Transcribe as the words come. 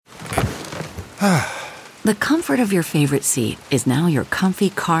The comfort of your favorite seat is now your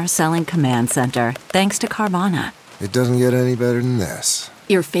comfy car selling command center, thanks to Carvana. It doesn't get any better than this.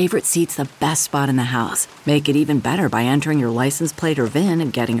 Your favorite seat's the best spot in the house. Make it even better by entering your license plate or VIN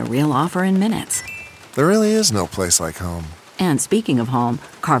and getting a real offer in minutes. There really is no place like home. And speaking of home,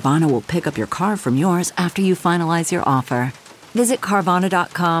 Carvana will pick up your car from yours after you finalize your offer. Visit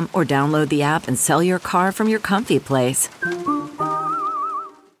Carvana.com or download the app and sell your car from your comfy place.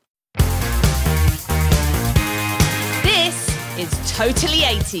 This is Totally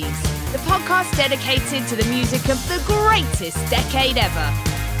 80s, the podcast dedicated to the music of the greatest decade ever.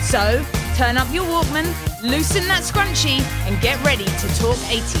 So, turn up your Walkman, loosen that scrunchie, and get ready to talk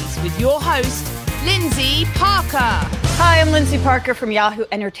 80s with your host, Lindsay Parker. Hi, I'm Lindsay Parker from Yahoo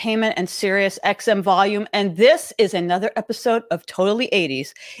Entertainment and Sirius XM Volume, and this is another episode of Totally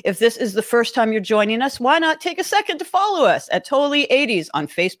 80s. If this is the first time you're joining us, why not take a second to follow us at Totally 80s on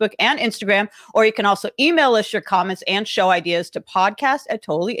Facebook and Instagram, or you can also email us your comments and show ideas to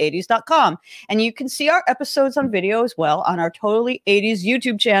podcast@totally80s.com. And you can see our episodes on video as well on our Totally 80s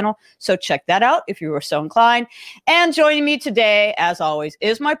YouTube channel, so check that out if you were so inclined. And joining me today, as always,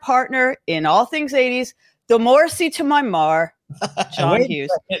 is my partner in all things 80s, the Morrissey to my Mar, John Hughes.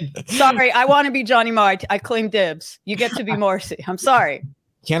 Sorry, I want to be Johnny Marr. I claim dibs. You get to be Morrissey. I'm sorry.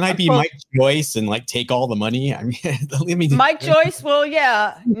 Can I be Mike Joyce and take all the money? I mean, Mike Joyce. Well,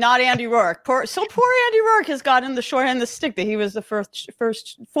 yeah, not Andy Rourke. Poor Andy Rourke has gotten the short end of the stick that he was the fourth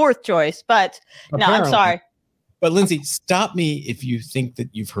choice. But apparently. No, I'm sorry. But Lindsay, stop me if you think that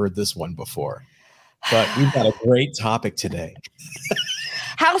you've heard this one before. But we've got a great topic today.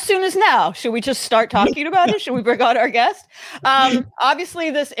 How soon is now? Should we just start talking about it? Should we bring on our guest? Obviously,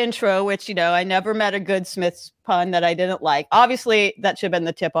 this intro, which, I never met a good Smiths pun that I didn't like. Obviously, that should have been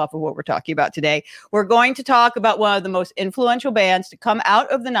the tip off of what we're talking about today. We're going to talk about one of the most influential bands to come out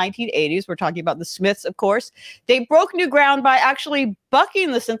of the 1980s. We're talking about the Smiths, of course. They broke new ground by actually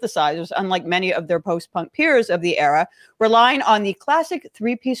bucking the synthesizers, unlike many of their post-punk peers of the era, relying on the classic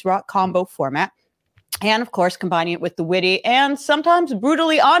three-piece rock combo format. And, of course, combining it with the witty and sometimes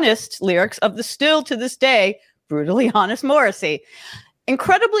brutally honest lyrics of the still, to this day, brutally honest Morrissey.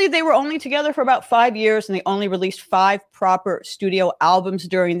 Incredibly, they were only together for about 5 years, and they only released 5 proper studio albums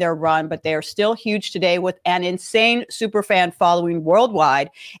during their run, but they are still huge today with an insane superfan following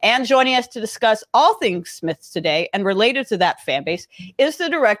worldwide. And joining us to discuss all things Smiths today and related to that fan base is the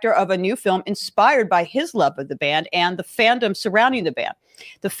director of a new film inspired by his love of the band and the fandom surrounding the band.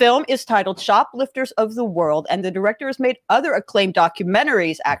 The film is titled Shoplifters of the World, and the director has made other acclaimed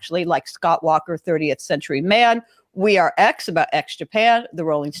documentaries, actually, like Scott Walker, 30th Century Man, We Are X, about X-Japan, the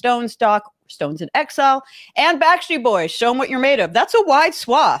Rolling Stones doc, Stones in Exile, and Backstreet Boys, Show 'em What You're Made Of. That's a wide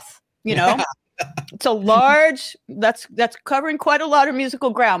swath, It's a large, that's covering quite a lot of musical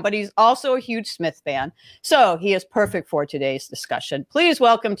ground, but he's also a huge Smith fan. So he is perfect for today's discussion. Please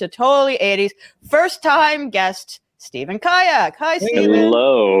welcome to Totally 80s, first-time guest, Stephen Kijak. Hi, Stephen.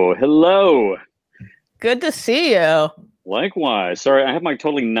 Hello. Good to see you. Likewise. Sorry, I have my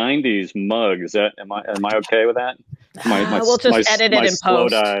Totally 90s mug. Am I okay with that? We'll just edit it in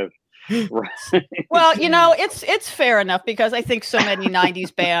post. Dive. Right. Well, it's fair enough because I think so many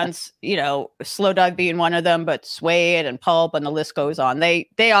 90s bands, Slow Dive being one of them, but Suede and Pulp and the list goes on. They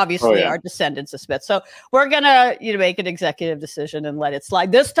obviously are descendants of Smith. So we're gonna make an executive decision and let it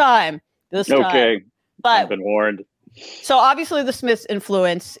slide this time. Okay. But I've been warned. So obviously the Smiths'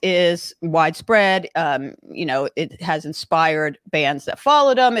 influence is widespread. It has inspired bands that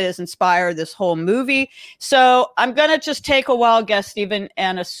followed them. It has inspired this whole movie. So I'm going to just take a wild guess, Stephen,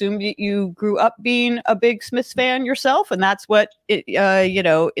 and assume that you grew up being a big Smiths fan yourself, and that's what,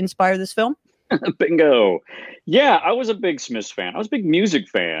 inspired this film? Bingo. Yeah, I was a big Smiths fan. I was a big music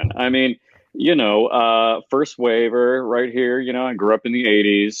fan. I mean, first waver right here. I grew up in the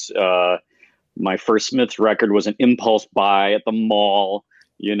 80s. My first Smiths record was an impulse buy at the mall.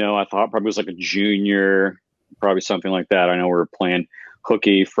 I thought probably was like a junior, probably something like that. I know we were playing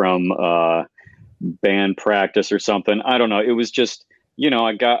hooky from band practice or something. I don't know. It was just,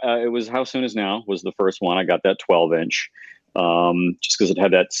 I got, it was How Soon Is Now was the first one. I got that 12-inch just because it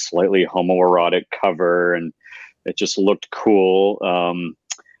had that slightly homoerotic cover and it just looked cool.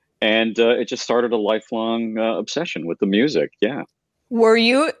 And it just started a lifelong obsession with the music. Yeah. Were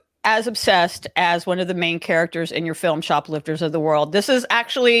you as obsessed as one of the main characters in your film, Shoplifters of the World? This is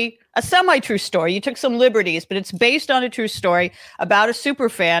actually a semi-true story. You took some liberties, but it's based on a true story about a super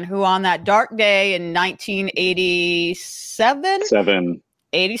fan who on that dark day in 1987?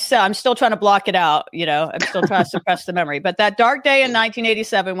 87. I'm still trying to block it out. I'm still trying to suppress the memory. But that dark day in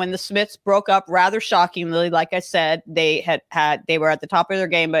 1987, when the Smiths broke up rather shockingly, like I said, they were at the top of their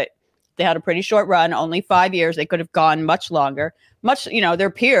game, but They had a pretty short run, only 5 years. They could have gone much longer. Their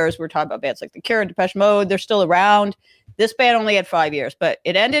peers, we're talking about bands like The Cure and Depeche Mode, they're still around. This band only had 5 years, but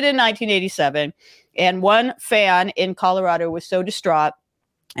it ended in 1987. And one fan in Colorado was so distraught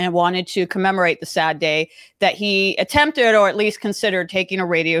and wanted to commemorate the sad day that he attempted, or at least considered, taking a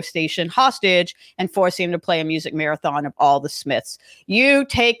radio station hostage and forcing him to play a music marathon of all the Smiths. You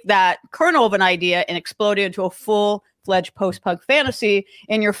take that kernel of an idea and explode it into a full-fledged post-punk fantasy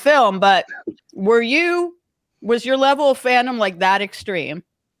in your film. But was your level of fandom like that extreme?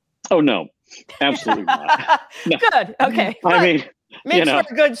 Oh, no, absolutely not. No. Good. Okay. I mean, makes for a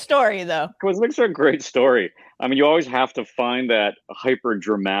good story, though. It makes for a great story. I mean, you always have to find that hyper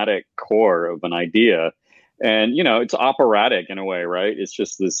dramatic core of an idea. And, it's operatic in a way, right? It's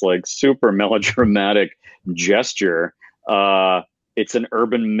just this like super melodramatic gesture. It's an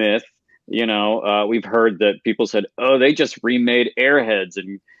urban myth. We've heard that people said, oh, they just remade Airheads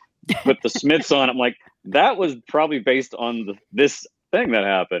and put the Smiths on. I'm like, that was probably based on this thing that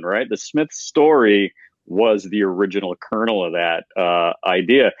happened, right? The Smiths story was the original kernel of that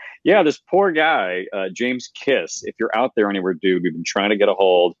idea. Yeah, this poor guy, James Kiss. If you're out there anywhere, dude, we've been trying to get a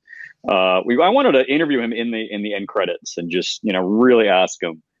hold. I wanted to interview him in the end credits and just really ask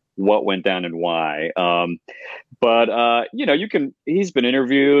him what went down and why. But he's been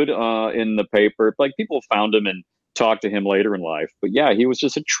interviewed in the paper. Like, people found him and talked to him later in life. But yeah, he was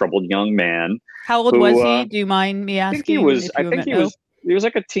just a troubled young man. How old was he? Do you mind me asking? I think he was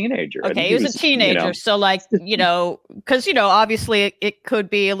like a teenager. Okay, he was a teenager. So like, because, obviously it could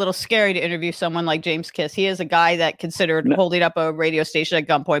be a little scary to interview someone like James Kiss. He is a guy that considered holding up a radio station at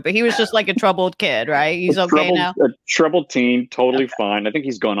gunpoint, but he was just like a troubled kid, right? He's okay now. A troubled teen, totally fine. I think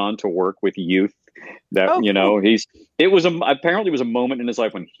he's gone on to work with youth that, cool. Apparently was a moment in his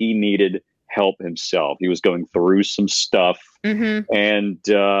life when he needed help himself. He was going through some stuff and,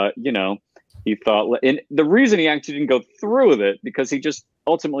 he thought, and the reason he actually didn't go through with it, because he just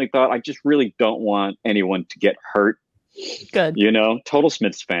ultimately thought, I just really don't want anyone to get hurt. Good. Total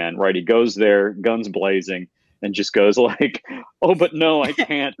Smiths fan, right? He goes there, guns blazing, and just goes like, oh, but no, I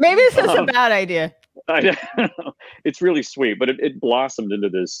can't. Maybe this is a bad idea. It's really sweet, but it blossomed into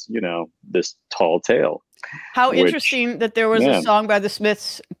this, this tall tale. How interesting that there was a song by the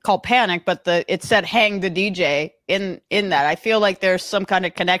Smiths called Panic, but it said Hang the DJ in that. I feel like there's some kind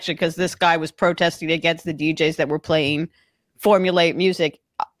of connection because this guy was protesting against the DJs that were playing formulaic music,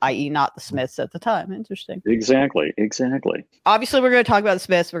 i.e. not the Smiths at the time. Interesting. Exactly. Obviously, we're going to talk about the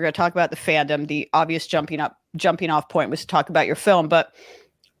Smiths. We're going to talk about the fandom. The obvious jumping off point was to talk about your film, but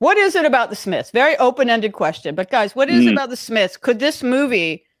what is it about the Smiths? Very open-ended question. But guys, what is it about the Smiths? Could this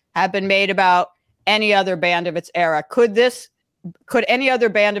movie have been made about any other band of its era? Could any other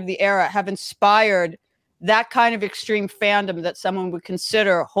band of the era have inspired that kind of extreme fandom that someone would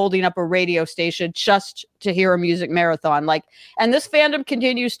consider holding up a radio station just to hear a music marathon? And this fandom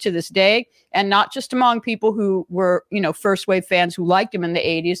continues to this day, and not just among people who were, first wave fans who liked him in the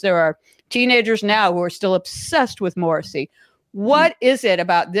 80s. There are teenagers now who are still obsessed with Morrissey. What is it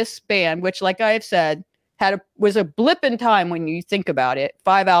about this band, which, like I have said, was a blip in time when you think about it?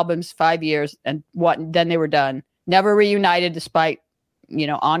 5 albums, 5 years, and then they were done. Never reunited, despite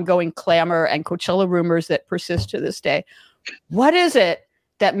ongoing clamor and Coachella rumors that persist to this day. What is it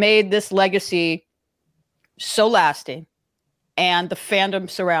that made this legacy so lasting and the fandom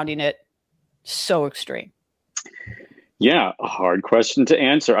surrounding it so extreme? Yeah, a hard question to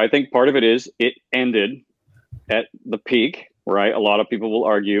answer. I think part of it is it ended at the peak, right? A lot of people will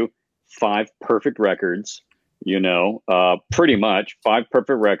argue 5 perfect records, pretty much 5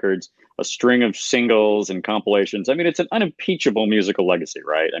 perfect records, a string of singles and compilations. I mean, it's an unimpeachable musical legacy,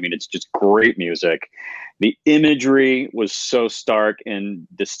 right? I mean, it's just great music. The imagery was so stark and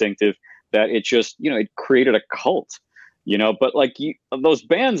distinctive that it just, it created a cult, but like those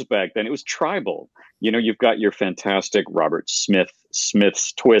bands back then, it was tribal. You've got your fantastic Robert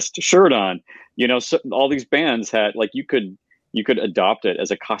Smith's Twist shirt on, so all these bands had, like, you could adopt it as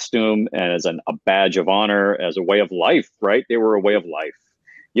a costume and as a badge of honor, as a way of life, right? They were a way of life.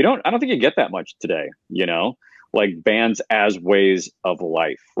 I don't think you get that much today, like bands as ways of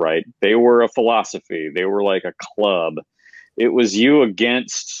life, right? They were a philosophy. They were like a club. It was you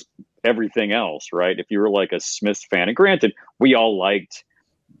against everything else, right? If you were like a Smiths fan, and granted, we all liked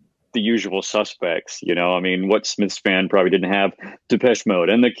the usual suspects, what Smiths fan probably didn't have Depeche Mode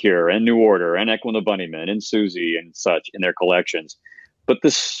and The Cure and New Order and Echo and the Bunnymen and Susie and such in their collections. But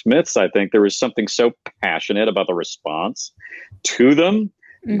the Smiths, I think there was something so passionate about the response to them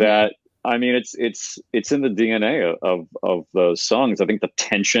that, I mean, it's in the DNA of those songs. I think the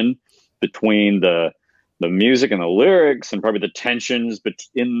tension between the the music and the lyrics and probably the tensions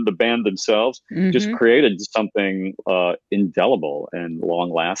in the band themselves just created something indelible and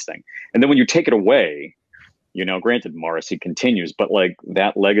long lasting. And then when you take it away, granted Morrissey continues, but like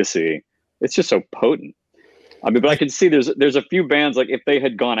that legacy, it's just so potent. I mean, but I can see there's a few bands, like if they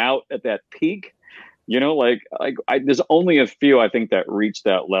had gone out at that peak, there's only a few I think that reach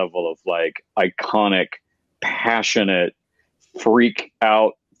that level of like iconic, passionate, freak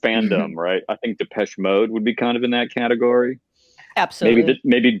out fandom, right? I think Depeche Mode would be kind of in that category. Absolutely.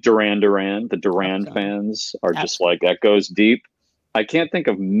 Maybe Duran Duran. The Duran fans are just like, that goes deep. I can't think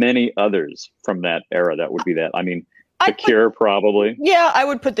of many others from that era that would be that. I mean, The Cure, probably. Yeah, I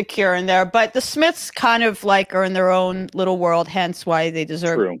would put The Cure in there, but the Smiths kind of like are in their own little world, hence why they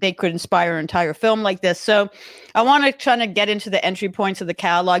they could inspire an entire film like this. So I want to try to get into the entry points of the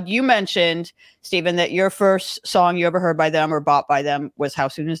catalog. You mentioned, Stephen, that your first song you ever heard by them or bought by them was How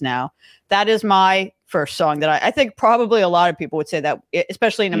Soon Is Now. That is my first song that I think probably a lot of people would say that,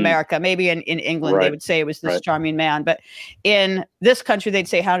 especially in America. Maybe in England, they would say it was This Charming Man. But in this country, they'd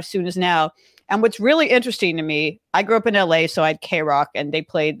say How Soon Is Now. And what's really interesting to me, I grew up in LA, so I had K-Rock, and they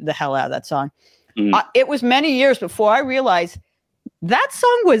played the hell out of that song. It was many years before I realized that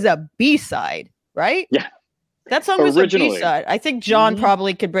song was a B-side, right? Yeah. That song was a B-side. I think John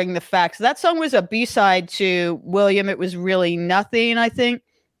probably could bring the facts. That song was a B-side to William. It was Really Nothing, I think.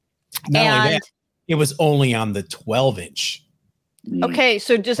 Not only that, it was only on the 12-inch. Okay,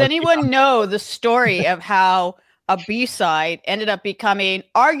 so does anyone know the story of how a B-side ended up becoming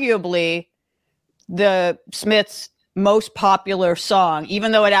arguably the Smiths' most popular song,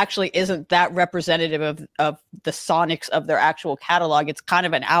 even though it actually isn't that representative of the sonics of their actual catalog? It's kind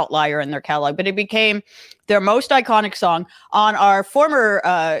of an outlier in their catalog, but it became their most iconic song. On our former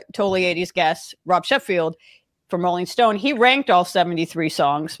Totally 80s guest, Rob Sheffield from Rolling Stone, he ranked all 73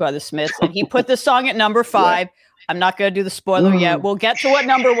 songs by the Smiths, and he put this song at number 5. I'm not going to do the spoiler yet. We'll get to what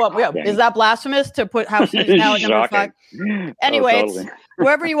number one. Is that blasphemous to put How Soon Is Now at number 5? Anyway, totally.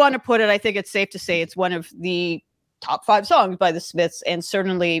 Wherever you want to put it, I think it's safe to say it's one of the top 5 songs by the Smiths, and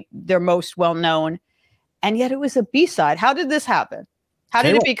certainly their most well-known. And yet it was a B-side. How did this happen? How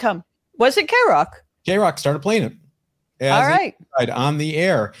did it become? Was it K-Rock? K-Rock started playing it. All right. On the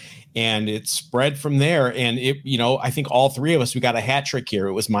air. And it spread from there. And I think all three of us, we got a hat trick here.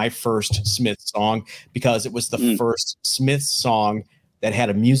 It was my first Smiths song because it was the first Smiths song that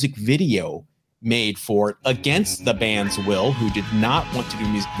had a music video made for it against the band's will, who did not want to do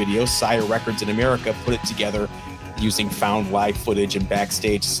music videos. Sire Records in America put it together using found live footage and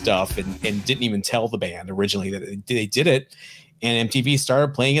backstage stuff and didn't even tell the band originally that they did it. And MTV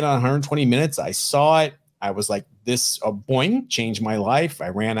started playing it on 120 Minutes. I saw it. I was like, this boing changed my life. I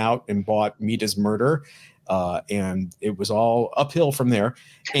ran out and bought Meat is Murder. And it was all uphill from there.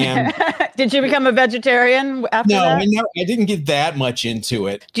 And did you become a vegetarian after that? No, I didn't get that much into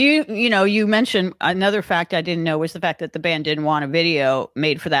it. Do you mentioned another fact I didn't know was the fact that the band didn't want a video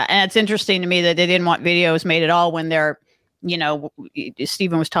made for that. And it's interesting to me that they didn't want videos made at all when they're,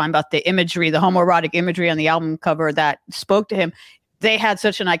 Stephen was talking about the imagery, the homoerotic imagery on the album cover that spoke to him. They had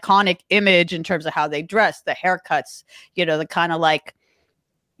such an iconic image in terms of how they dressed, the haircuts, the kind of like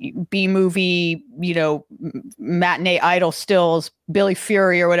B-movie, matinee idol stills, Billy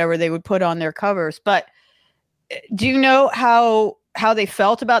Fury or whatever they would put on their covers. But do you know how they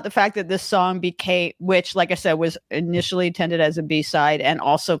felt about the fact that this song became, which, like I said, was initially intended as a B-side and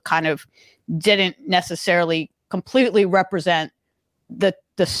also kind of didn't necessarily completely represent the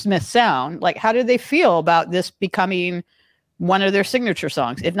Smith sound? Like, how did they feel about this becoming one of their signature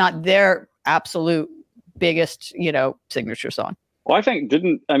songs, if not their absolute biggest, signature song? Well,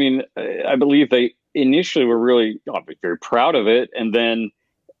 I believe they initially were really very proud of it. And then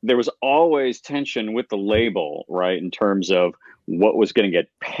there was always tension with the label, right? In terms of what was going to get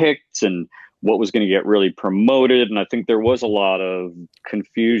picked and what was going to get really promoted. And I think there was a lot of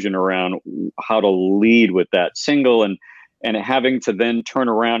confusion around how to lead with that single and having to then turn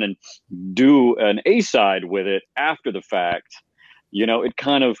around and do an A-side with it after the fact. It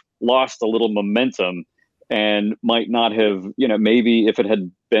kind of lost a little momentum and might not have, maybe if it had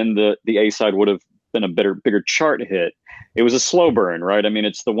been the A-side would have been a bigger chart hit. It was a slow burn, right? I mean,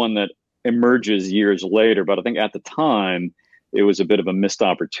 it's the one that emerges years later, but I think at the time it was a bit of a missed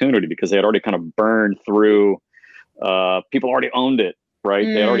opportunity because they had already kind of burned through, people already owned it, right?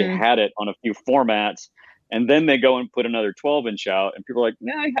 They already had it on a few formats. And then they go and put another 12-inch out and people are like,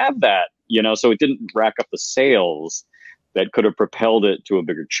 yeah, I have that, so it didn't rack up the sales that could have propelled it to a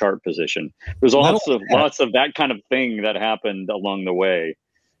bigger chart position. There's lots of that kind of thing that happened along the way.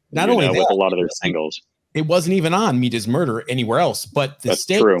 Not only that, with a lot of their singles. It wasn't even on Meat is Murder anywhere else, but the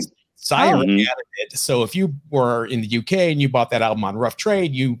States Sire added it. So if you were in the UK and you bought that album on Rough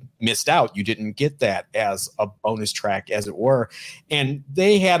Trade, you missed out. You didn't get that as a bonus track, as it were. And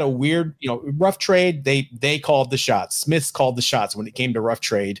they had a weird, Rough Trade, they called the shots. Smiths called the shots when it came to Rough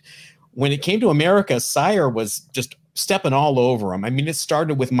Trade. When it came to America, Sire was just stepping all over them. I mean, it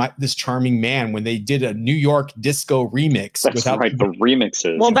started with This Charming Man when they did a New York disco remix. That's right, the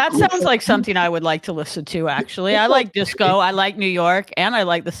remixes. Well, that sounds like something I would like to listen to, actually. I like disco, I like New York, and I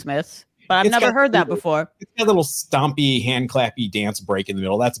like the Smiths, but I've never heard that before. It's got a little stompy, hand clappy dance break in the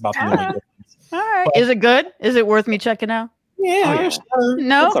middle. That's about the only difference. All right. Is it good? Is it worth me checking out? Yeah. Sure.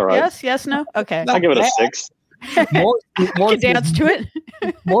 No? That's all right. Yes, no? Okay. I'll give it a 6. Can dance to it.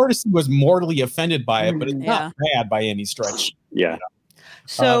 Morrissey was mortally offended by it, but it's not bad by any stretch. Yeah.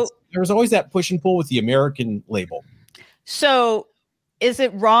 So there was always that push and pull with the American label. So is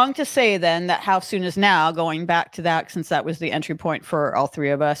it wrong to say then that How Soon Is Now, going back to that, since that was the entry point for all three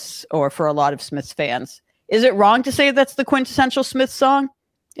of us or for a lot of Smiths fans, is it wrong to say that's the quintessential Smiths song?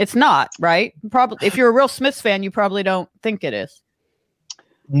 It's not, right? Probably. If you're a real Smiths fan, you probably don't think it is.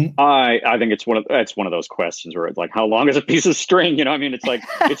 I think it's one of those questions where it's like, how long is a piece of string? I mean, it's like,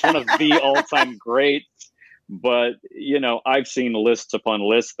 it's one of the all-time greats, but I've seen lists upon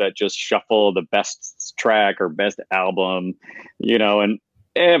lists that just shuffle the best track or best album, and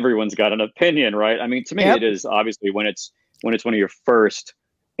everyone's got an opinion, right? I mean, to me, It is obviously when it's one of your first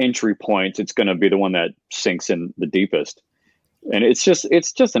entry points, it's going to be the one that sinks in the deepest. And it's just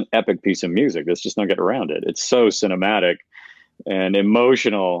an epic piece of music. There's just no getting around it. It's so cinematic and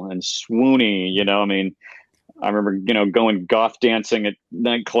emotional and swoony, I mean, I remember, going goth dancing at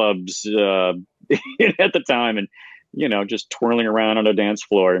nightclubs at the time and, just twirling around on a dance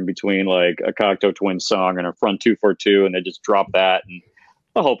floor in between like a Cocteau Twins song and a Front 242, and they just drop that and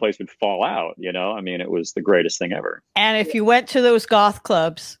the whole place would fall out, I mean, it was the greatest thing ever. And if you went to those goth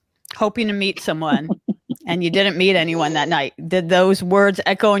clubs hoping to meet someone and you didn't meet anyone that night, did those words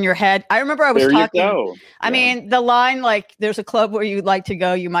echo in your head? I remember I was talking. I mean, the line, like, there's a club where you'd like to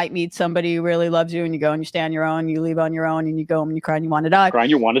go, you might meet somebody who really loves you, and you go and you stay on your own, you leave on your own, and you go home and you cry and you want to die. Crying,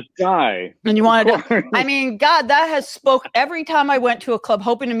 you want to die. And you want to die. I mean, God, that has spoke every time I went to a club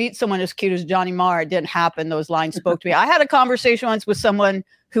hoping to meet someone as cute as Johnny Marr. It didn't happen. Those lines spoke to me. I had a conversation once with someone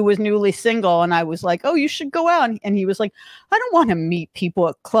who was newly single, and I was like, oh, you should go out. And he was like, I don't want to meet people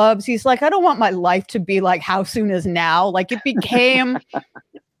at clubs. He's like, I don't want my life to be like How Soon Is Now. Like, it became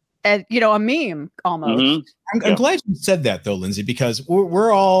a meme almost. Mm-hmm. I'm glad you said that though, Lindsay, because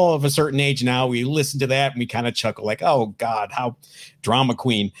we're all of a certain age now. We listen to that and we kind of chuckle like, oh God, how drama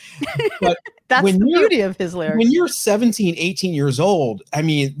queen. But that's the beauty of his lyrics. When you're 17, 18 years old, I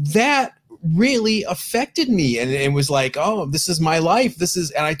mean, that really affected me, and it was like, oh, this is my life,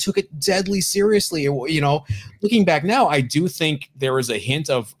 and I took it deadly seriously. Looking back now, I do think there was a hint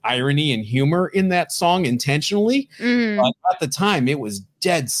of irony and humor in that song intentionally, but at the time it was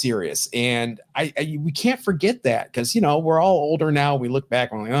dead serious, and we can't forget that, because we're all older now. We look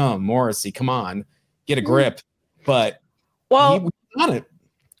back and we're like, oh, Morrissey, come on, get a grip. But he got it.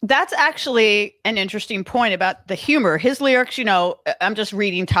 That's actually an interesting point about the humor. His lyrics, I'm just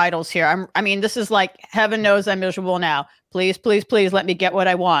reading titles here. I mean, this is like, heaven knows I'm miserable now. Please, please, please let me get what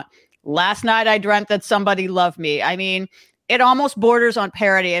I want. Last night I dreamt that somebody loved me. I mean, it almost borders on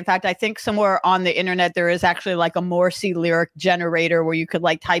parody. In fact, I think somewhere on the internet, there is actually like a Morrissey lyric generator where you could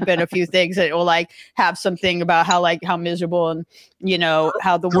like type in a few things and it will like have something about how miserable and,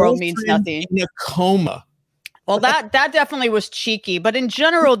 how the world means nothing. In a coma. Well, that definitely was cheeky. But in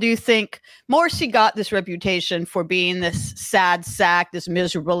general, do you think Morrissey got this reputation for being this sad sack, this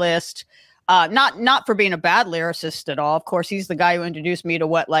miserablest, not for being a bad lyricist at all? Of course, he's the guy who introduced me to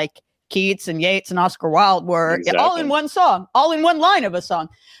what like Keats and Yeats and Oscar Wilde were, all in one song, all in one line of a song.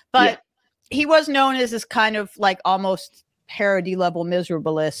 But he was known as this kind of like almost parody level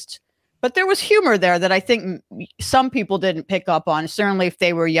miserablest. But there was humor there that I think some people didn't pick up on, certainly if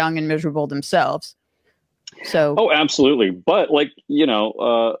they were young and miserable themselves. So, absolutely. But like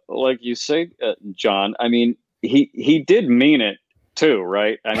you say, John, I mean, he did mean it too,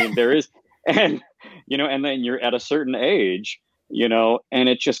 right? I mean, there is, and then you're at a certain age, and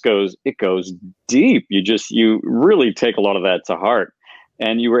it goes deep. You really take a lot of that to heart,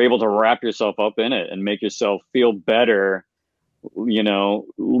 and you were able to wrap yourself up in it and make yourself feel better,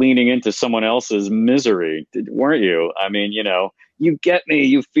 leaning into someone else's misery, weren't you? I mean, you get me,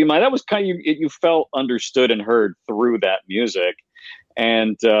 you feel my, that was kind of, you felt understood and heard through that music.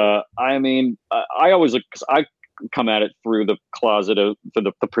 And I mean, I always look, because I come at it through the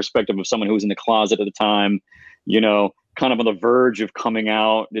the perspective of someone who was in the closet at the time, kind of on the verge of coming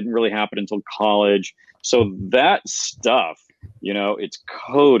out. Didn't really happen until college. So that stuff You know, it's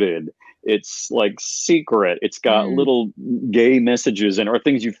coded. It's like secret. It's got little gay messages and or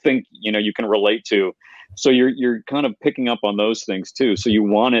things you think, you know, you can relate to. So you're kind of picking up on those things too. So you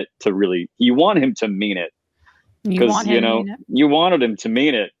want him to mean it. Because, you know, you wanted him to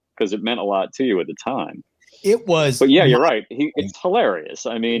mean it because it meant a lot to you at the time. It was. But yeah, you're right. It's hilarious.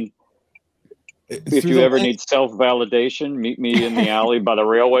 I mean, if you ever need self-validation, meet me in the alley by the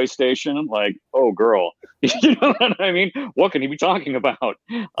railway station. Like, oh, girl. You know what I mean? What can he be talking about?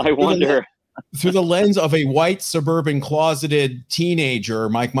 I wonder. Through the lens of a white suburban closeted teenager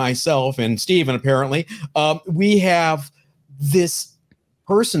like myself and Stephen, apparently, we have this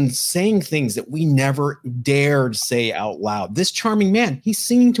person saying things that we never dared say out loud. This charming man, he's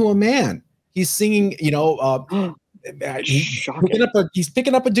singing to a man. He's singing, you know, he's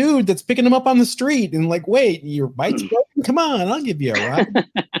picking up a dude that's picking him up on the street and like, wait, your bite's broken? Come on, I'll give you a ride.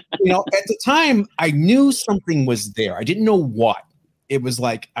 You know, at the time, I knew something was there. I didn't know what. It was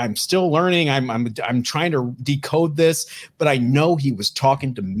like, I'm still learning. I'm trying to decode this, but I know he was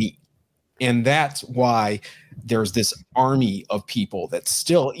talking to me. And that's why there's this army of people that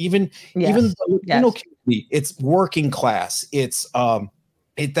still, even the Latino community, it's working class. It's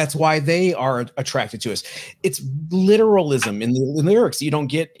that's why they are attracted to us. It's literalism in the lyrics. You don't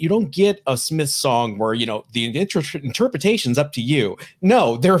get a Smith song where, you know, the interpretation's up to you.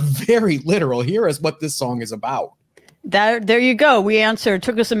 No, they're very literal. Here is what this song is about. There you go. We answered. It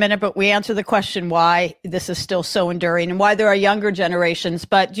took us a minute, but we answered the question why this is still so enduring and why there are younger generations.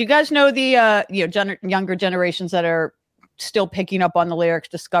 But do you guys know the younger generations that are still picking up on the lyrics,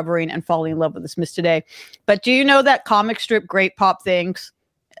 discovering and falling in love with the Smiths today? But do you know that comic strip Great Pop Things?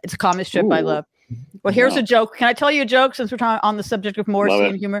 It's a comic strip I love. Well, here's a joke. Can I tell you a joke since we're talking on the subject of Morrissey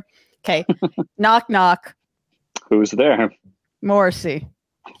and humor? Okay. Knock, knock. Who's there? Morrissey.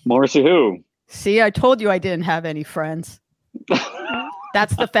 Morrissey who? See, I told you I didn't have any friends.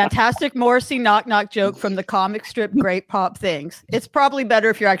 That's the fantastic Morrissey knock knock joke from the comic strip Great Pop Things. It's probably better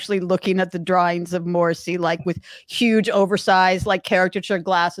if you're actually looking at the drawings of Morrissey, like with huge oversized, like caricature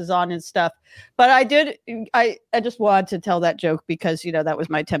glasses on and stuff. But I just wanted to tell that joke because, you know, that was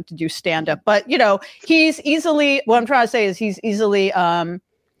my attempt to do stand up. But, you know, what I'm trying to say is he's easily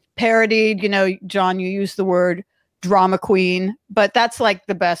parodied. You know, John, you used the word drama queen, but that's like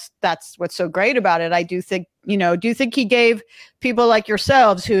the best. That's what's so great about it. I do think, you know, he gave people like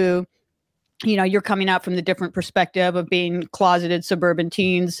yourselves who, you know, you're coming out from the different perspective of being closeted suburban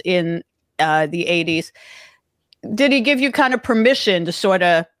teens in the 80s. Did he give you kind of permission to sort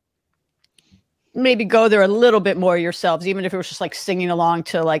of maybe go there a little bit more yourselves, even if it was just like singing along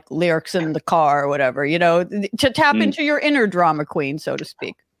to like lyrics in the car or whatever, you know, to tap into your inner drama queen, so to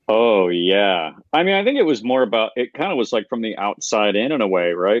speak? Oh, yeah. I mean, I think it was more about, it kind of was like from the outside in a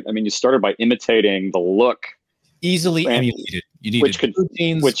way, right? I mean, you started by imitating the look. Easily emulated. You needed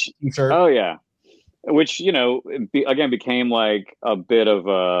routines, oh, yeah. Which, you know, again, became like a bit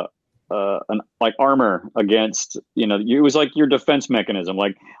of an like armor against, you know, it was like your defense mechanism.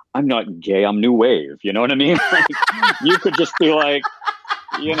 Like, I'm not gay, I'm new wave. You know what I mean? Like, you could just be like,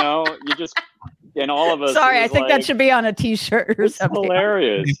 you know, and all of us. Sorry, I think that should be on a T-shirt or something.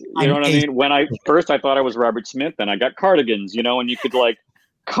 Hilarious. You know what I mean? When I thought I was Robert Smith, and I got cardigans, you know, and you could like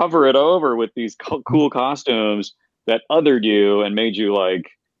cover it over with these cool costumes that othered you and made you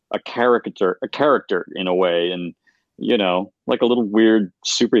like a character in a way, and you know, like a little weird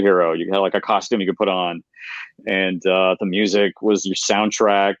superhero. You had like a costume you could put on, and the music was your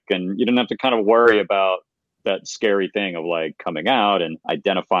soundtrack, and you didn't have to kind of worry about that scary thing of like coming out and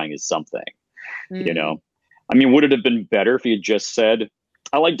identifying as something. You know, I mean, would it have been better if he had just said,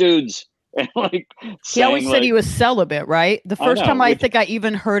 I like dudes? And like, he always said he was celibate, right? The first time I think I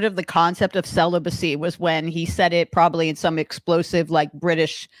even heard of the concept of celibacy was when he said it probably in some explosive, like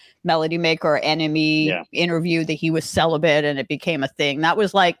British melody maker or enemy interview that he was celibate and it became a thing. That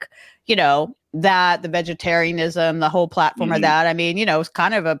was like, you know, the vegetarianism, the whole platform of that. I mean, you know, it's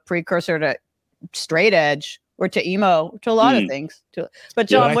kind of a precursor to straight edge. Or to emo, to a lot of things. But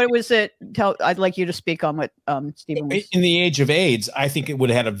John, what was it? I'd like you to speak on what Stephen was. In the age of AIDS, I think it would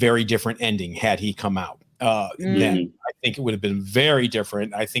have had a very different ending had he come out. Then I think it would have been very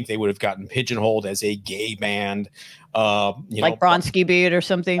different. I think they would have gotten pigeonholed as a gay band, like Bronski Beat or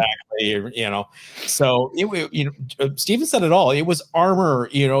something. Exactly, you know. So Stephen said it all. It was armor.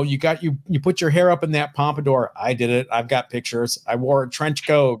 You know, you put your hair up in that pompadour. I did it. I've got pictures. I wore a trench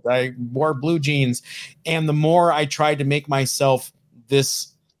coat. I wore blue jeans, and the more I tried to make myself this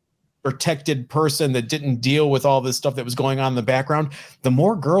protected person that didn't deal with all this stuff that was going on in the background, the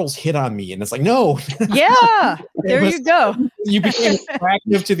more girls hit on me. And it's like, no. Yeah, there you go. You became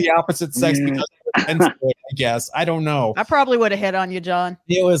attractive to the opposite sex because I guess. I don't know. I probably would have hit on you, John.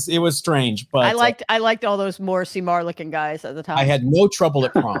 It was strange, but I liked all those Morrissey Marr looking guys at the time. I had no trouble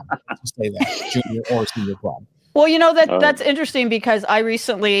at prom. Let's say that, junior or senior prom. Well, you know, that's interesting because I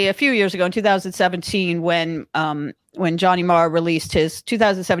recently, a few years ago in 2017, when Johnny Marr released his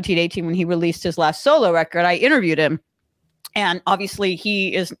 2017-18, when he released his last solo record, I interviewed him. And obviously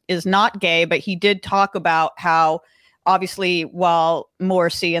he is not gay, but he did talk about how obviously while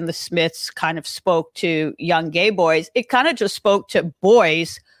Morrissey and the Smiths kind of spoke to young gay boys, it kind of just spoke to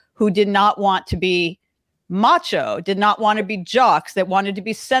boys who did not want to be macho, did not want to be jocks, that wanted to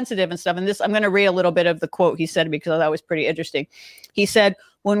be sensitive and stuff. And this, I'm going to read a little bit of the quote he said because that was pretty interesting. He said,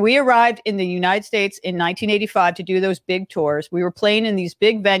 "When we arrived in the United States in 1985 to do those big tours, we were playing in these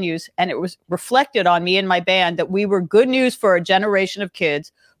big venues, and it was reflected on me and my band that we were good news for a generation of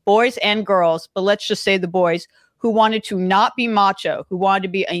kids, boys and girls, but let's just say the boys, who wanted to not be macho, who wanted to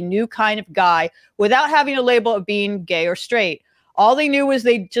be a new kind of guy without having a label of being gay or straight. All they knew was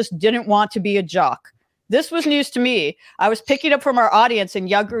they just didn't want to be a jock. This was news to me. I was picking up from our audience and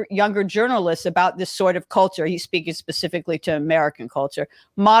younger journalists about this sort of culture." He's speaking specifically to American culture.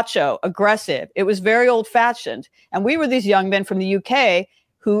 "Macho, aggressive. It was very old fashioned. And we were these young men from the UK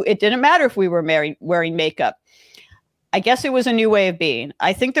who it didn't matter if we were wearing makeup. I guess it was a new way of being.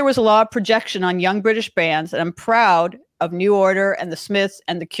 I think there was a lot of projection on young British bands, and I'm proud of New Order and the Smiths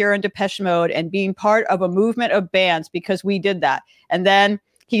and the Cure and Depeche Mode and being part of a movement of bands because we did that." And then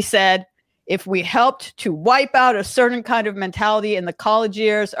he said, "If we helped to wipe out a certain kind of mentality in the college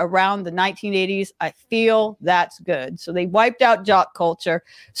years around the 1980s, I feel that's good." So they wiped out jock culture.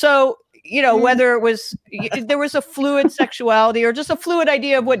 So, you know, whether it was, there was a fluid sexuality or just a fluid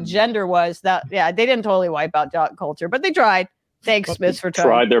idea of what gender was, that, yeah, they didn't totally wipe out jock culture, but they tried. Thanks, Smiths, for trying.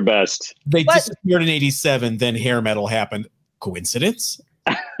 Tried their best. They disappeared in 87, then hair metal happened. Coincidence?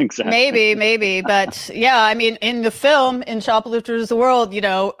 Exactly. Maybe, but yeah, I mean, in the film, in Shoplifters of the World, you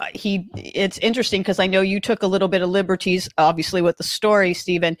know, it's interesting because I know you took a little bit of liberties, obviously, with the story,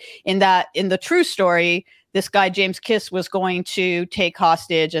 Stephen, in that in the true story, this guy, James Kiss, was going to take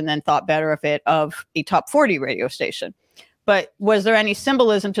hostage and then thought better of it of a top 40 radio station. But was there any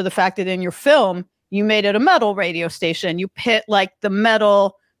symbolism to the fact that in your film, you made it a metal radio station? You pit like the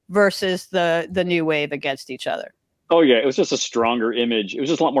metal versus the new wave against each other. Oh yeah, it was just a stronger image. It was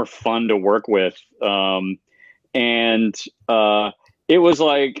just a lot more fun to work with, and it was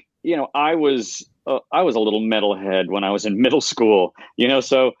like, you know, I was a little metalhead when I was in middle school, you know.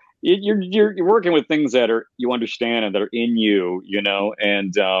 So you're working with things that are you understand and that are in you, you know.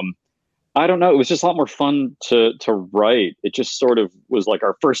 And I don't know, it was just a lot more fun to write. It just sort of was like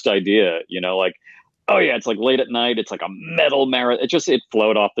our first idea, you know, like, oh yeah, it's like late at night. It's like a metal marathon. It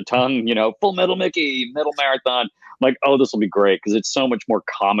flowed off the tongue, you know, Full Metal Mickey, metal marathon. Like, oh, this will be great because it's so much more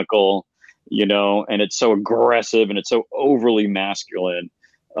comical, you know, and it's so aggressive and it's so overly masculine.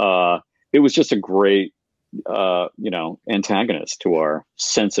 It was just a great, you know, antagonist to our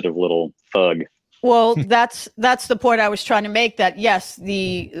sensitive little thug. Well, that's the point I was trying to make, that yes,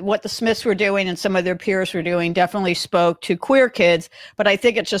 what the Smiths were doing and some of their peers were doing definitely spoke to queer kids, but I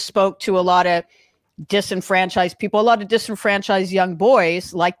think it just spoke to a lot of disenfranchised people, a lot of disenfranchised young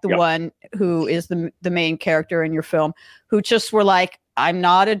boys, like the one who is the main character in your film, who just were like, I'm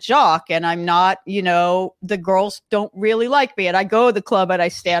not a jock and I'm not, you know, the girls don't really like me and I go to the club and I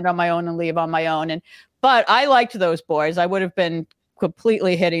stand on my own and leave on my own. But I liked those boys. I would have been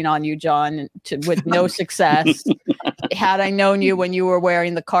completely hitting on you, John, with no success had I known you when you were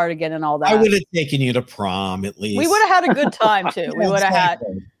wearing the cardigan and all that. I would have taken you to prom at least. We would have had a good time too. We would have had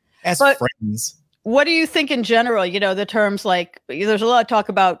as friends. What do you think in general? You know, the terms like, there's a lot of talk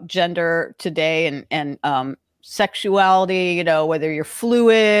about gender today and sexuality, you know, whether you're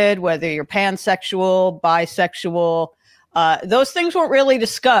fluid, whether you're pansexual, bisexual, those things weren't really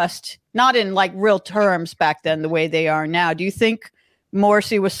discussed, not in like real terms back then, the way they are now. Do you think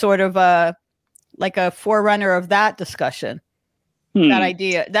Morrissey was sort of like a forerunner of that discussion? That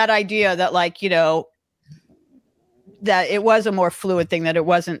idea that, like, you know, that it was a more fluid thing, that it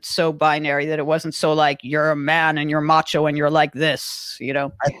wasn't so binary, that it wasn't so like you're a man and you're macho and you're like this, you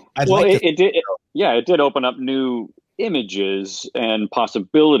know? It did open up new images and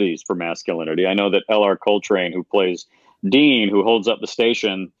possibilities for masculinity. I know that L.R. Coltrane, who plays Dean, who holds up the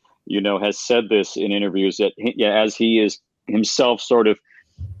station, you know, has said this in interviews that as he is himself sort of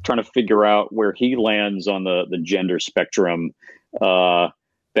trying to figure out where he lands on the gender spectrum,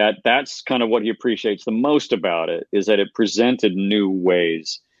 that's kind of what he appreciates the most about it, is that it presented new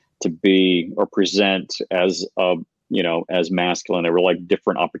ways to be or present as you know, as masculine. There were like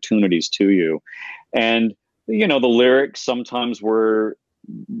different opportunities to you. And, you know, the lyrics sometimes were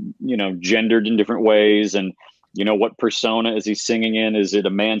gendered in different ways. And, what persona is he singing in? Is it a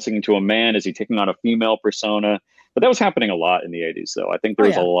man singing to a man? Is he taking on a female persona? But that was happening a lot in the 80s, though. I think there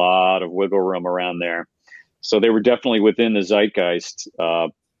was a lot of wiggle room around there. So they were definitely within the zeitgeist.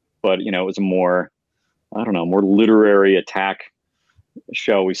 But, it was a more literary attack,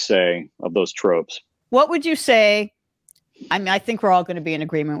 shall we say, of those tropes. What would you say? I mean, I think we're all going to be in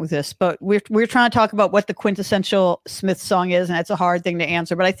agreement with this, but we're trying to talk about what the quintessential Smith song is, and it's a hard thing to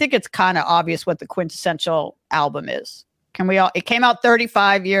answer, but I think it's kind of obvious what the quintessential album is. It came out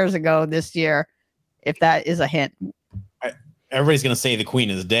 35 years ago this year, if that is a hint. Everybody's going to say the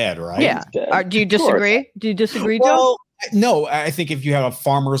Queen is dead, right? Yeah. Do you disagree? Do you disagree, Joe? Well, no, I think if you have a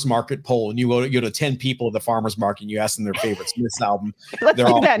farmer's market poll and you go to 10 people at the farmer's market and you ask them their favorite Smiths album, let's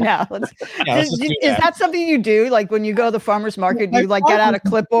do that now. Is that something you do? Like when you go to the farmer's market, do you like get out a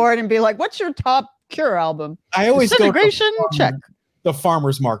clipboard and be like, "What's your top Cure album?" I always Disintegration, check. The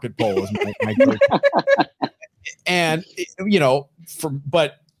farmer's market poll is my go-to. And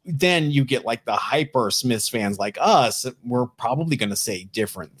but then you get like the hyper Smiths fans like us. We're probably going to say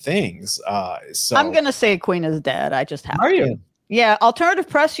different things. So I'm going to say Queen is dead. I just have to. Are you? Yeah. Alternative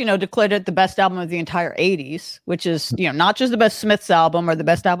Press, declared it the best album of the entire 80s, which is, not just the best Smiths album or the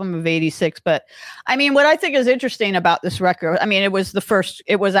best album of 86. But I mean, what I think is interesting about this record, I mean, it was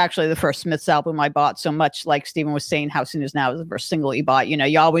actually the first Smiths album I bought. So much like Stephen was saying, How Soon Is Now is the first single you bought.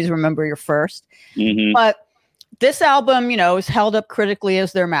 You always remember your first. Mm-hmm. But this album, is held up critically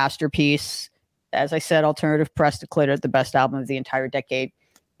as their masterpiece. As I said, Alternative Press declared it the best album of the entire decade.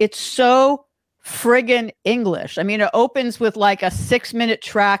 It's so friggin' English. I mean, it opens with like a 6-minute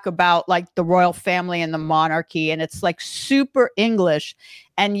track about like the royal family and the monarchy, and it's like super English.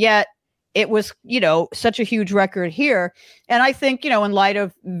 And yet it was, such a huge record here. And I think, in light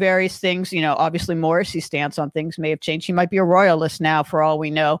of various things, obviously Morrissey's stance on things may have changed. He might be a royalist now, for all we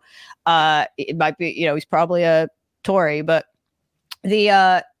know. It might be, he's probably a Tory, but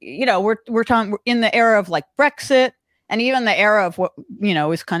we're talking in the era of like Brexit, and even the era of what,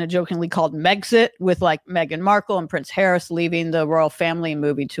 is kind of jokingly called Megxit, with like Meghan Markle and Prince Harris leaving the royal family and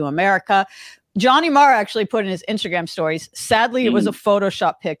moving to America. Johnny Marr actually put in his Instagram stories. Sadly, it was a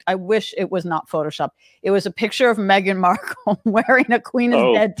Photoshop pic. I wish it was not Photoshop. It was a picture of Meghan Markle wearing a Queen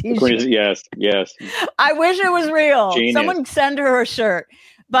is Dead t-shirt. Yes. I wish it was real. Genius. Someone send her a shirt.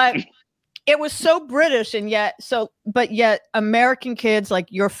 But it was so British, and yet American kids, like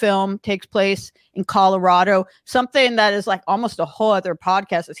your film takes place in Colorado. Something that is like almost a whole other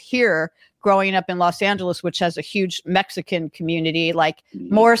podcast is here. Growing up in Los Angeles, which has a huge Mexican community, like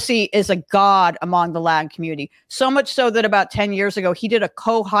Morrissey is a god among the Latin community. So much so that about 10 years ago, he did a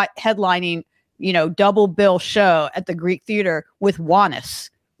co-headlining, double bill show at the Greek Theater with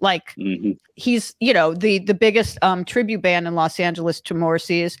Juanes. Like he's, the biggest tribute band in Los Angeles to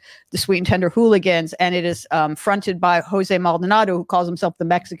Morrissey is the Sweet and Tender Hooligans. And it is fronted by Jose Maldonado, who calls himself the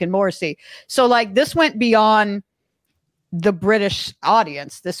Mexican Morrissey. So like this went beyond the British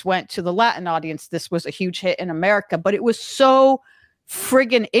audience. This went to the Latin audience. This was a huge hit in America, but it was so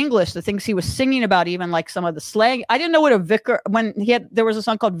friggin' English. The things he was singing about, even like some of the slang. I didn't know what a vicar, there was a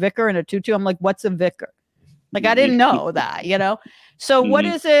song called Vicar in a Tutu. I'm like, what's a vicar? Like, I didn't know that, So what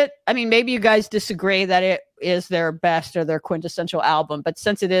is it? I mean, maybe you guys disagree that it is their best or their quintessential album, but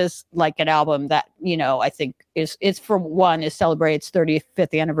since it is like an album that, I think is for one, is celebrating its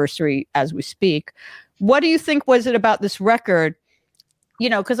 35th anniversary as we speak. What do you think was it about this record?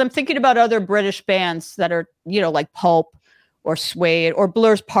 Because I'm thinking about other British bands that are, like Pulp or Suede or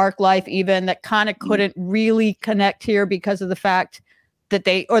Blur's Park Life, even that kind of couldn't really connect here because of the fact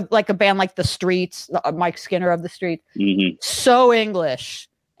that or like a band like The Streets, Mike Skinner of The Streets, so English.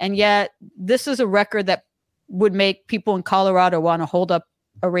 And yet this is a record that would make people in Colorado want to hold up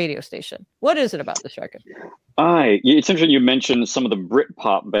a radio station. What is it about this record? It's interesting you mentioned some of the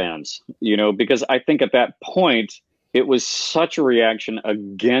Britpop bands, because I think at that point, it was such a reaction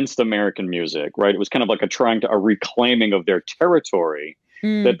against American music, right? It was kind of like a reclaiming of their territory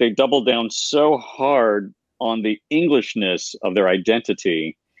that they doubled down so hard on the Englishness of their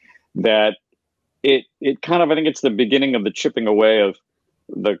identity that it kind of, I think it's the beginning of the chipping away of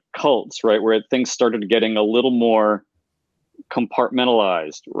the cults, right? Where things started getting a little more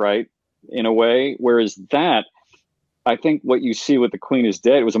compartmentalized, right? In a way, whereas that, I think what you see with The Queen is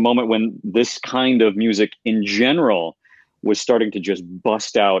Dead, it was a moment when this kind of music in general was starting to just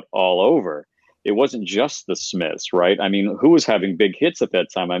bust out all over. It wasn't just the Smiths, right? I mean, who was having big hits at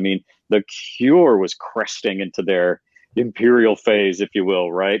that time? I mean, The Cure was cresting into their imperial phase, if you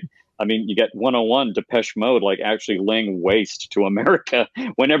will, right? I mean, you get 101, Depeche Mode, like actually laying waste to America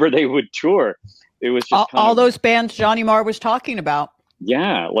whenever they would tour. It was just all those bands Johnny Marr was talking about.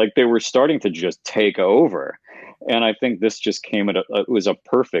 Yeah, like they were starting to just take over. And I think this just came at it was a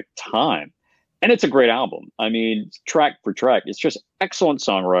perfect time. And it's a great album. I mean, track for track, it's just excellent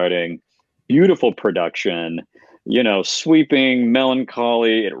songwriting, beautiful production, sweeping,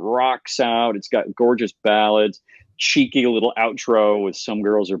 melancholy. It rocks out. It's got gorgeous ballads, cheeky little outro with Some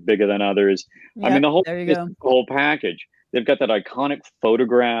Girls Are Bigger Than Others. Yep, I mean, the whole package. They've got that iconic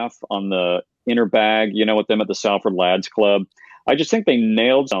photograph on the inner bag, with them at the Salford Lads Club. I just think they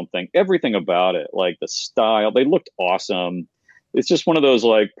nailed something, everything about it, like the style. They looked awesome. It's just one of those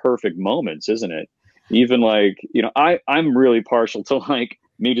like perfect moments, isn't it? Even like, I'm really partial to like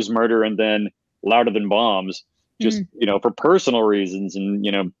Meat is Murder and then Louder Than Bombs, just, for personal reasons and,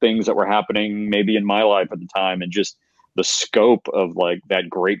 things that were happening maybe in my life at the time and just the scope of like that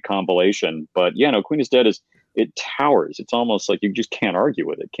great compilation. But yeah, no, Queen is Dead it towers. It's almost like you just can't argue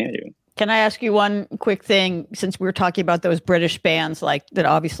with it, can you? Can I ask you one quick thing, since we were talking about those British bands like that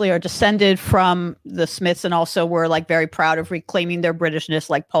obviously are descended from the Smiths and also were like very proud of reclaiming their Britishness,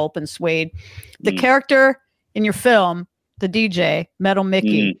 like Pulp and Suede. The character in your film, the DJ, Metal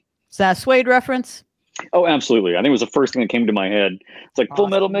Mickey, is that a Suede reference? Oh, absolutely. I think it was the first thing that came to my head. It's like Full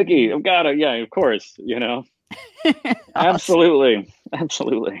Metal Mickey. I've got it. Yeah, of course. Absolutely.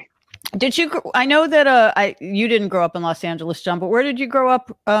 Absolutely. Did you? I know that you didn't grow up in Los Angeles, John, but where did you grow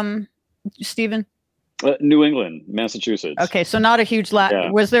up, Stephen? New England, Massachusetts. Okay, so not a huge Latin.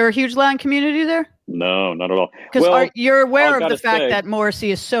 Yeah. Was there a huge Latin community there? No, not at all. Because you're aware of the fact that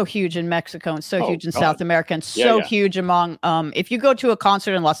Morrissey is so huge in Mexico and so huge in South America and so huge among. If you go to a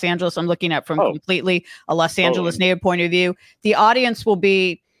concert in Los Angeles, I'm looking at from completely a Los Angeles native point of view, the audience will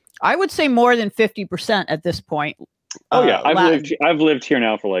be, I would say, more than 50% at this point. Oh yeah, I've lived here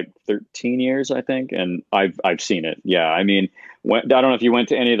now for like 13 years, I think, and I've seen it. Yeah, I mean, I don't know if you went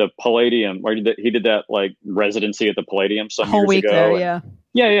to any of the Palladium, or he did that like residency at the Palladium some whole years week ago. There,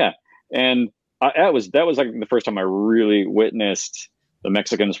 yeah, and that was like the first time I really witnessed the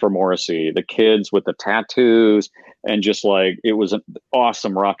Mexicans for Morrissey, the kids with the tattoos, and just like it was an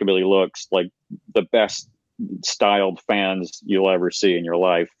awesome rockabilly looks, like the best styled fans you'll ever see in your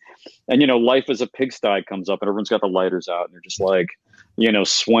life. And, Life is a Pigsty comes up and everyone's got the lighters out and they're just like,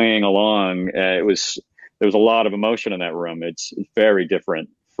 swaying along. There was a lot of emotion in that room. It's very different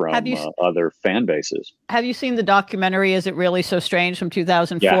from other fan bases. Have you seen the documentary, Is It Really So Strange, from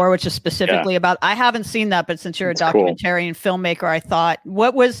 2004, which is specifically about, I haven't seen that, but since you're a documentarian filmmaker, I thought,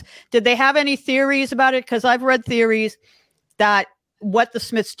 did they have any theories about it? Because I've read theories that what the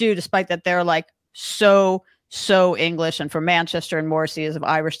Smiths do, despite that they're like so English and from Manchester, and Morrissey is of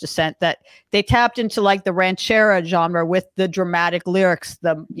Irish descent, that they tapped into like the ranchera genre with the dramatic lyrics,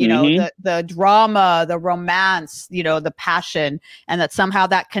 the drama, the romance, the passion, and that somehow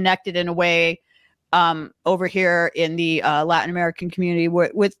that connected in a way over here in the Latin American community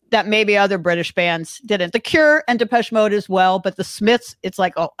with that maybe other British bands didn't. The Cure and Depeche Mode as well, but the Smiths, it's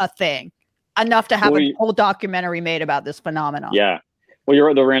like a thing enough to have a whole documentary made about this phenomenon. Yeah. Well,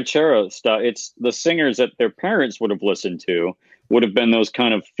 you're the ranchero stuff. It's the singers that their parents would have listened to would have been those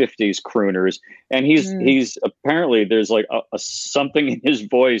kind of 50s crooners. And he's apparently there's like a something in his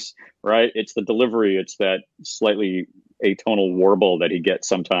voice, right? It's the delivery. It's that slightly atonal warble that he gets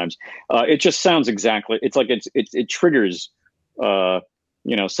sometimes. It just sounds exactly. It's like it triggers,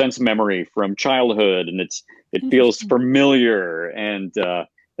 sense memory from childhood, and it feels familiar. And then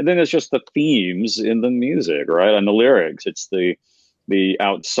there's just the themes in the music, right? And the lyrics. It's the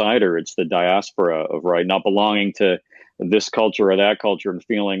outsider, it's the diaspora of not belonging to this culture or that culture and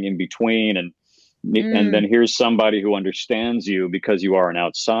feeling in between, and then here's somebody who understands you because you are an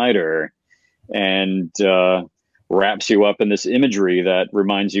outsider and wraps you up in this imagery that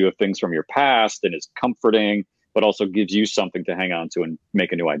reminds you of things from your past and is comforting, but also gives you something to hang on to and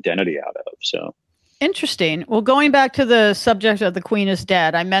make a new identity out of. So interesting. Well, going back to the subject of The Queen is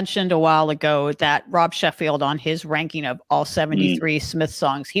Dead, I mentioned a while ago that Rob Sheffield, on his ranking of all 73 Smith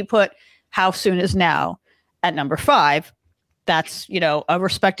songs, he put How Soon Is Now at number 5. That's, a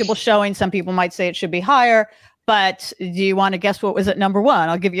respectable showing. Some people might say it should be higher, but do you want to guess what was at number 1?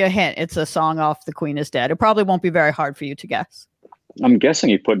 I'll give you a hint. It's a song off The Queen is Dead. It probably won't be very hard for you to guess. I'm guessing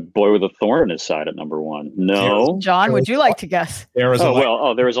he put Boy with a Thorn in His Side at number 1. No. John, would you like to guess? There is a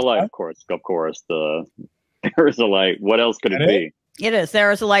light. There is a light, of course. There is a light. What else could it be? It is. There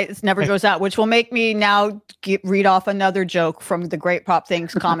is a light that never goes out, which will make me now read off another joke from the Great Pop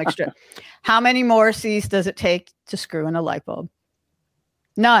Things comic strip. How many Morrisseys does it take to screw in a light bulb?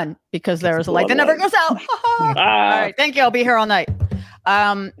 None, because there is a light that never goes out. All right. Thank you. I'll be here all night.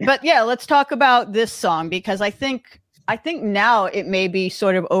 But yeah, let's talk about this song, because I think now it may be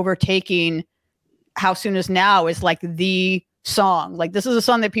sort of overtaking How Soon Is Now is like the song. Like, this is a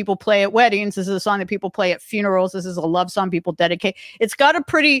song that people play at weddings. This is a song that people play at funerals. This is a love song people dedicate. It's got a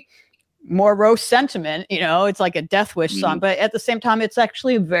pretty morose sentiment, you know, it's like a death wish song, but at the same time, it's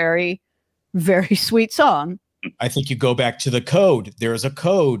actually a very, very sweet song. I think you go back to the code. There's a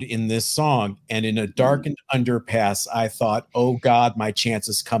code in this song. And in a darkened underpass, I thought, oh God, my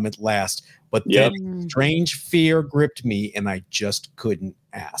chances come at last. But then strange fear gripped me and I just couldn't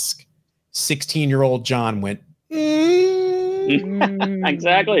ask. 16-year-old John went,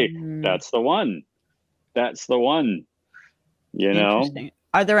 Exactly. That's the one. That's the one. You know?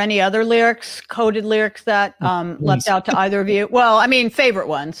 Are there any other lyrics, coded lyrics that leapt out to either of you? Well, I mean, favorite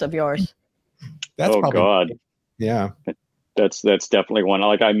ones of yours. That's probably, God. Yeah. That's definitely one.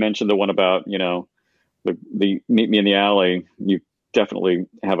 Like I mentioned the one about, you know, the meet me in the alley. You definitely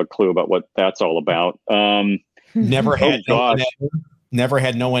have a clue about what that's all about. Never had no one ever. Never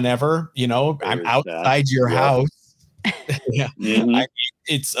had no one ever. You know, I'm outside your house. Yeah.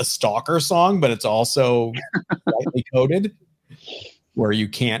 It's a stalker song, but it's also slightly coded where you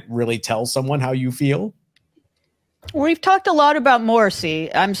can't really tell someone how you feel. We've talked a lot about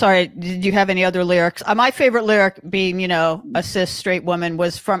Morrissey. I'm sorry. Did you have any other lyrics? My favorite lyric, being, you know, a cis straight woman,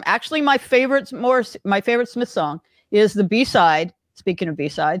 was from actually my favorite Smith song is the B-side. Speaking of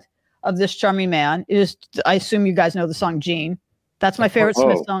B-sides, of This Charming Man is, I assume you guys know the song Gene. That's my favorite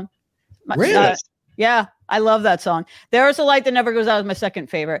Smith song. Really? Yeah, I love that song. There Is a Light That Never Goes Out is my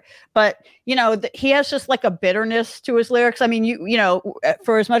second favorite. But, you know, he has just like a bitterness to his lyrics. I mean, you know,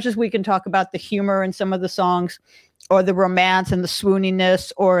 for as much as we can talk about the humor in some of the songs or the romance and the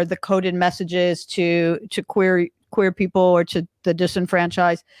swooniness or the coded messages to queer people or to the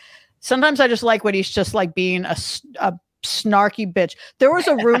disenfranchised, sometimes I just like when he's just like being a snarky bitch. There was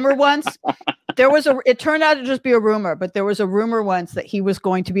a rumor once. It turned out to just be a rumor, but there was a rumor once that he was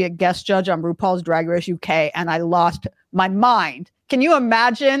going to be a guest judge on RuPaul's Drag Race UK, and I lost my mind. Can you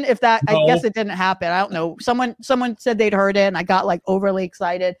imagine if that? No. I guess it didn't happen. I don't know. Someone said they'd heard it, and I got like overly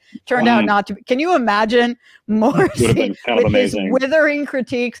excited. Turned out not to be. Can you imagine Morrissey with his withering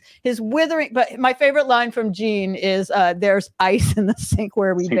critiques? But my favorite line from Gene is, "There's ice in the sink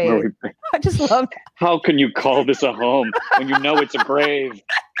where we bathe." I just love that. How can you call this a home when you know it's a grave?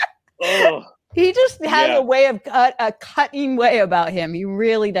 Oh. He just has a way of a cutting way about him. He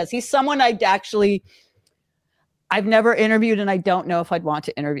really does. He's someone I've never interviewed, and I don't know if I'd want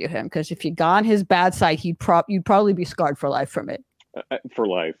to interview him, because if you got on his bad side, you'd probably be scarred for life from it. For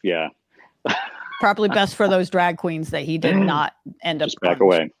life, yeah. Probably best for those drag queens that he did not end up just back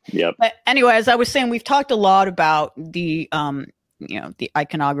away. Yep. But anyway, as I was saying, we've talked a lot about the the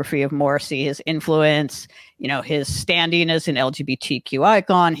iconography of Morrissey, his influence, you know, his standing as an LGBTQ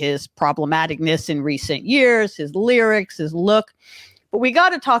icon, his problematicness in recent years, his lyrics, his look. But we got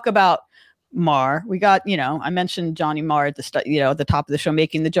to talk about Marr. We got, you know, I mentioned Johnny Marr at the top of the show,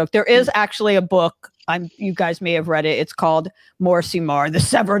 making the joke. There is actually a book. You guys may have read it. It's called Morrissey Marr, The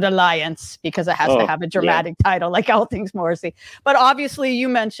Severed Alliance, because it has to have a dramatic title, like all things Morrissey. But obviously, you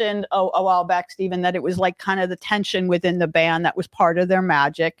mentioned a while back, Stephen, that it was like kind of the tension within the band that was part of their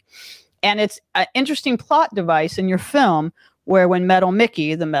magic. And it's an interesting plot device in your film where when Metal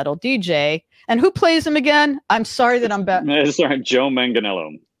Mickey, the metal DJ, and who plays him again? I'm sorry that I'm bad. Sorry, Joe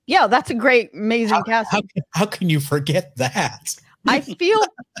Manganiello. Yeah, that's a great, amazing casting. How can you forget that? I feel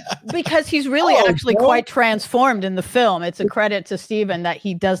because he's really actually quite transformed in the film. It's a credit to Stephen that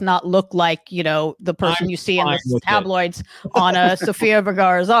he does not look like, you know, the person you see in the tabloids on a Sofia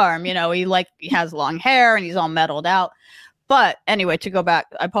Vergara's arm. You know, he has long hair and he's all metalled out. But anyway, to go back,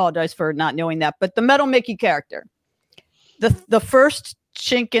 I apologize for not knowing that. But the Metal Mickey character, the first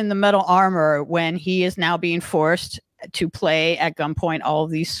chink in the metal armor when he is now being forced to play at gunpoint all of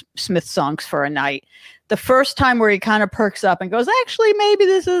these Smith songs for a night. The first time where he kind of perks up and goes, actually, maybe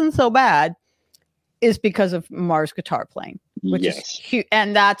this isn't so bad, is because of Marr's guitar playing, which is cute.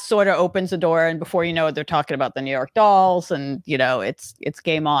 And that sort of opens the door. And before you know it, they're talking about the New York Dolls, and, you know, it's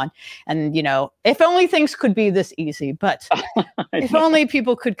game on. And, you know, if only things could be this easy, but if only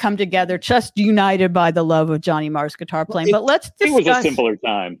people could come together, just united by the love of Johnny Marr's guitar playing. But let's discuss. It was a simpler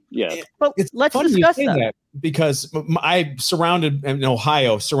time. Yeah. But let's discuss that. Because I surrounded in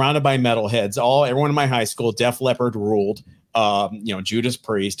Ohio, surrounded by metalheads, everyone in my high school, Def Leppard ruled, you know, Judas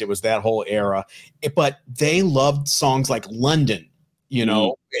Priest. It was that whole era, but they loved songs like London, you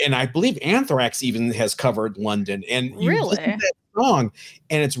know, and I believe Anthrax even has covered London. And you listen to that song,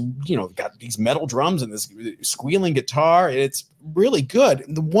 and it's, you know, got these metal drums and this squealing guitar. And it's really good.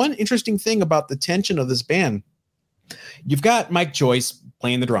 And the one interesting thing about the tension of this band You've got Mike Joyce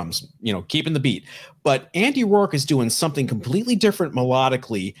playing the drums, keeping the beat. But Andy Rourke is doing something completely different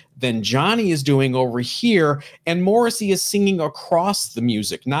melodically than Johnny is doing over here. And Morrissey is singing across the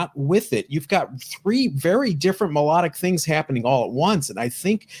music, not with it. You've got three very different melodic things happening all at once. And I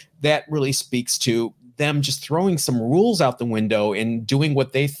think that really speaks to them just throwing some rules out the window and doing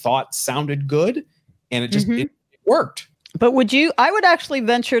what they thought sounded good. And it just it worked. But I would actually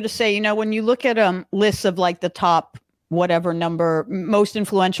venture to say, when you look at lists of like the top whatever number most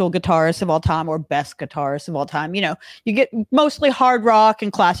influential guitarists of all time or best guitarists of all time, you get mostly hard rock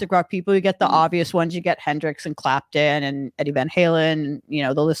and classic rock people. You get the obvious ones. You get Hendrix and Clapton and Eddie Van Halen, and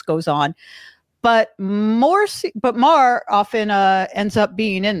the list goes on. But Marr often ends up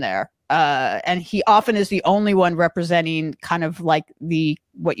being in there. And he often is the only one representing kind of like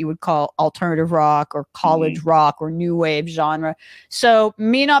what you would call alternative rock or college rock or new wave genre. So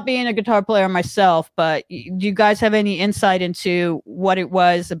me not being a guitar player myself, but do you guys have any insight into what it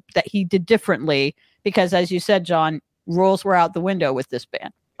was that he did differently? Because as you said, John, rules were out the window with this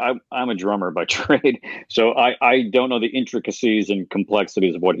band. I'm a drummer by trade, so I don't know the intricacies and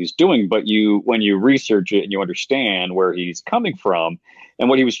complexities of what he's doing. But when you research it and you understand where he's coming from and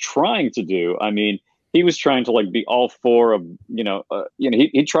what he was trying to do, I mean, he was trying to like be all four of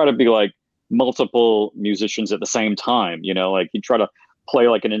he'd try to be like multiple musicians at the same time. Like he'd try to play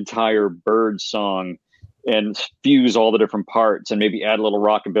like an entire Bird song and fuse all the different parts and maybe add a little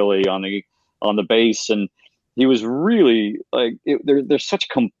rockabilly on the bass. And he was really like, there's such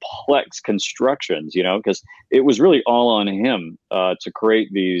complex constructions, because it was really all on him to create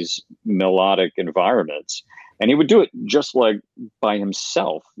these melodic environments. And he would do it just like by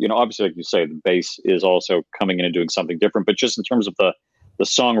himself. Obviously, like you say, the bass is also coming in and doing something different, but just in terms of the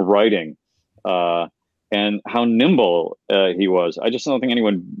songwriting and how nimble he was, I just don't think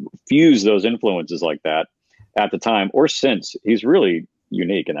anyone fused those influences like that at the time or since. He's really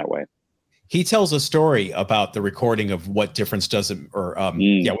unique in that way. He tells a story about the recording of What Difference Does It, What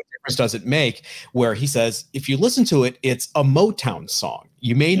Difference Does It Make, where he says, if you listen to it, it's a Motown song.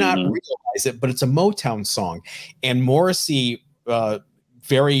 You may not realize it, but it's a Motown song. And Morrissey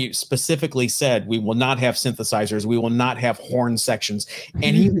very specifically said, we will not have synthesizers. We will not have horn sections.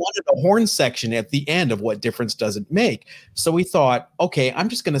 And he wanted a horn section at the end of What Difference Does It Make. So he thought, okay, I'm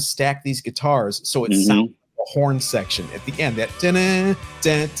just going to stack these guitars so it sounds horn section at the end, that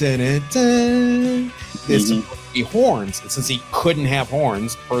is supposed to be horns. And since he couldn't have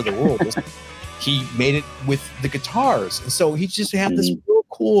horns per the rules, he made it with the guitars. And so he just had this real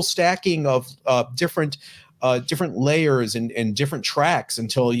cool stacking of different layers and different tracks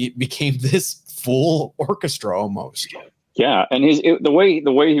until it became this full orchestra almost. Yeah, and the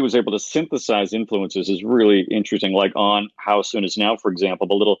way he was able to synthesize influences is really interesting. Like on How Soon Is Now, for example,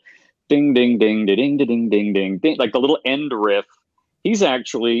 the little ding, ding, ding, ding, ding, ding, ding, ding, ding, like the little end riff. He's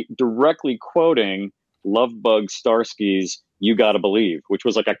actually directly quoting Lovebug Starsky's "You Gotta Believe," which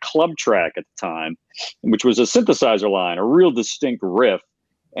was like a club track at the time, which was a synthesizer line, a real distinct riff.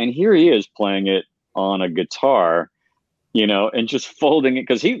 And here he is playing it on a guitar, and just folding it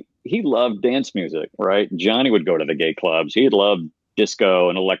because he loved dance music, right? Johnny would go to the gay clubs. He loved disco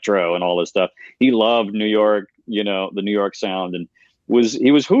and electro and all this stuff. He loved New York, the New York sound, and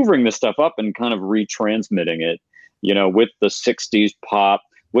he was hoovering this stuff up and kind of retransmitting it, with the 60s pop,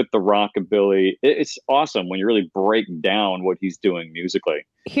 with the rockabilly. It's awesome when you really break down what he's doing musically.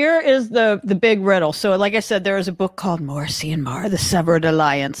 Here is the big riddle. So like I said, there is a book called Morrissey and Marr, The Severed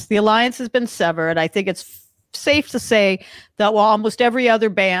Alliance. The alliance has been severed. I think it's safe to say that while almost every other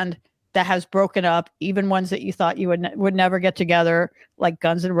band that has broken up, even ones that you thought you would never get together, like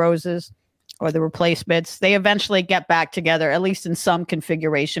Guns N' Roses or the Replacements, they eventually get back together, at least in some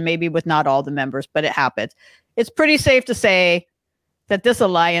configuration, maybe with not all the members, but it happens. It's pretty safe to say that this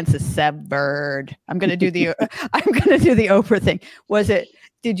alliance is severed. I'm going to do the Oprah thing.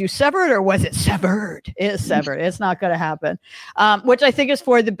 Did you sever it or was it severed? It is severed. It's not going to happen, which I think is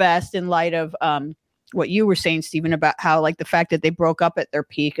for the best in light of what you were saying, Stephen, about how like the fact that they broke up at their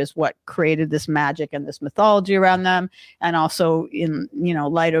peak is what created this magic and this mythology around them. And also in,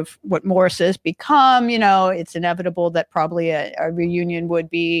 light of what Morris has become, it's inevitable that probably a reunion would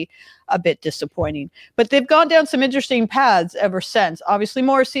be a bit disappointing. But they've gone down some interesting paths ever since. Obviously,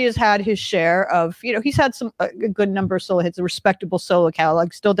 Morrissey has had his share of, he's had a good number of solo hits, a respectable solo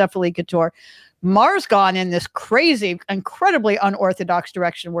catalog, still definitely good tour. Marr's gone in this crazy, incredibly unorthodox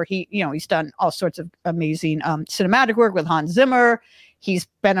direction where he's done all sorts of amazing cinematic work with Hans Zimmer. He's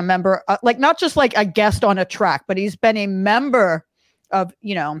been a member, not just like a guest on a track, but he's been a member of,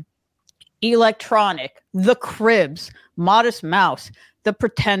 Electronic, The Cribs, Modest Mouse, The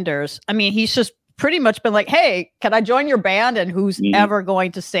Pretenders. I mean, he's just pretty much been like, hey, can I join your band? And who's ever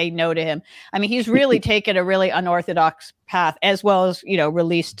going to say no to him? I mean, he's really taken a really unorthodox path, as well as, you know,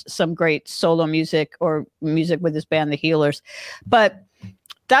 released some great solo music or music with his band, The Healers. But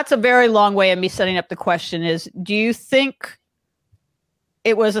that's a very long way of me setting up the question is, do you think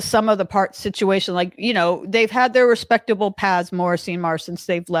it was a sum of the parts situation? Like, you know, they've had their respectable paths, Morrissey and Marr, since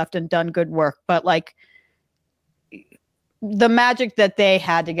they've left and done good work. But like the magic that they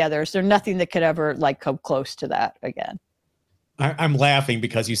had together, is there nothing that could ever like come close to that again? I'm laughing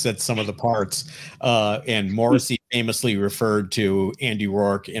because you said some of the parts, and Morrissey famously referred to Andy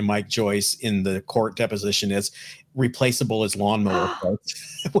Rourke and Mike Joyce in the court deposition as replaceable as lawnmower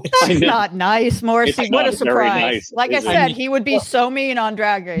parts. That's not nice, Morrissey. What a surprise. Nice, like I said, he would be so mean on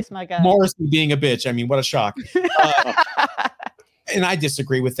Drag Race, my God. Morrissey being a bitch. I mean, what a shock. And I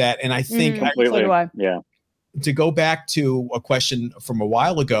disagree with that. And I think completely. So do I. Yeah. To go back to a question from a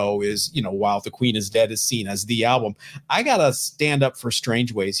while ago is, you know, while The Queen is Dead is seen as the album, I got to stand up for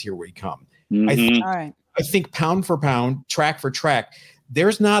Strange Ways, Here We Come. I think pound for pound, track for track,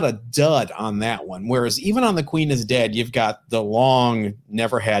 there's not a dud on that one. Whereas even on The Queen is Dead, you've got the long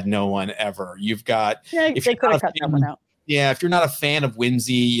Never Had No One Ever. You've got, they could have cut that one out. Yeah, if you're not a fan of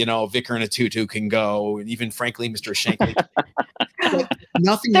Whimsy, you know, Vicar in a Tutu can go, and even frankly, Mr. Shankly.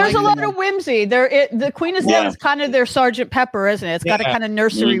 Nothing. There's a lot of whimsy. The Queen is Dead is kind of their Sgt. Pepper, isn't it? It's got a kind of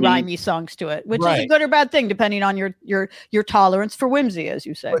nursery rhymey songs to it, which is a good or bad thing depending on your tolerance for whimsy, as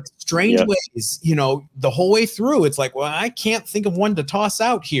you say. But Strange Ways, you know, the whole way through, it's like, well, I can't think of one to toss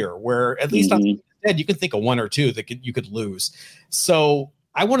out here. Where at least on The Queen is Dead, you can think of one or two that you could lose. So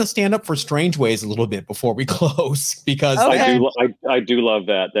I want to stand up for Strange Ways a little bit before we close, because I do love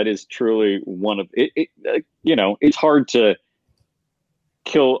that. That is truly one of it. You know, it's hard to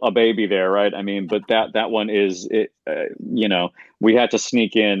kill a baby there, right? I mean, but that one is it. You know, we had to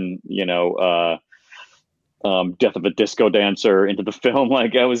sneak in, you know, Death of a Disco Dancer into the film.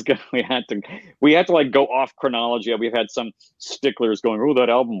 Like we had to like go off chronology. We've had some sticklers going, oh,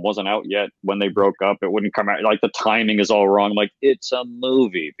 that album wasn't out yet when they broke up. It wouldn't come out. Like the timing is all wrong. Like, it's a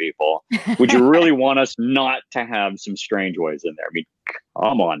movie, people. Would you really want us not to have some Strange Ways in there? I mean,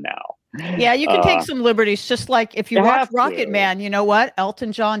 come on now. Yeah, you can take some liberties. Just like if you watch Rocket Man, you know what?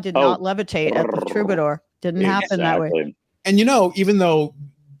 Elton John did not levitate at the Troubadour. Didn't happen that way. And you know, even though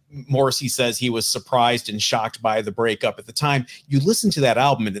Morrissey says he was surprised and shocked by the breakup at the time, you listen to that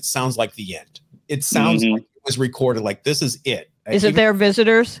album and it sounds like the end. It sounds like it was recorded like this is it. Is it Their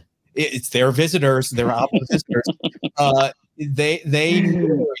Visitors? It's Their Visitors, their album Visitors. I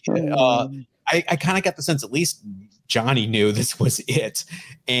kind of got the sense at least Johnny knew this was it,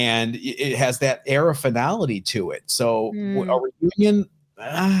 and it has that era finality to it. So a reunion,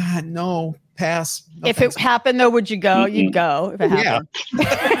 no, pass. No, if it happened though, would you go? You'd go if it happened.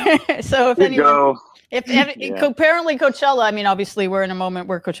 Yeah. So if anyone, apparently Coachella, I mean, obviously we're in a moment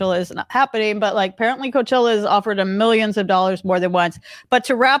where Coachella is not happening, but like apparently Coachella has offered them millions of dollars more than once. But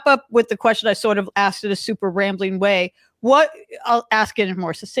to wrap up with the question, I sort of asked it a super rambling way. I'll ask it in a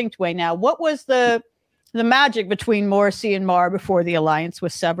more succinct way now. What was the magic between Morrissey and Marr before the alliance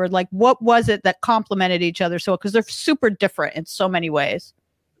was severed? Like, what was it that complemented each other so? Because they're super different in so many ways.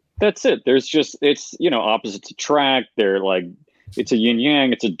 That's it. It's, you know, opposites attract. They're like, it's a yin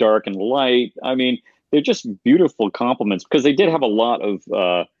yang. It's a dark and light. I mean, they're just beautiful complements because they did have a lot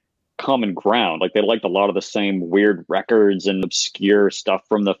of common ground. Like they liked a lot of the same weird records and obscure stuff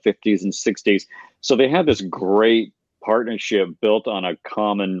from the 50s and 60s. So they had this great partnership built on a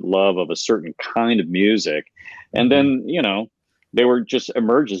common love of a certain kind of music. And then, you know, they were just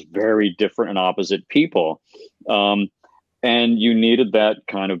emerged as very different and opposite people. And you needed that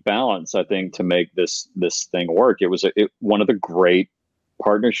kind of balance, I think, to make this thing work. It was one of the great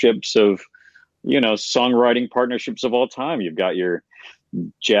partnerships of, you know, songwriting partnerships of all time. You've got your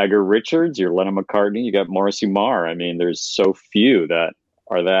Jagger Richards, your Lennon McCartney, you got Morrissey Marr. I mean, there's so few that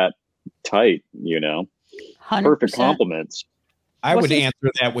are that tight, you know. 100%. Perfect compliments. I would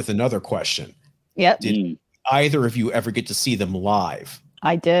answer that with another question. Yep. Did either of you ever get to see them live?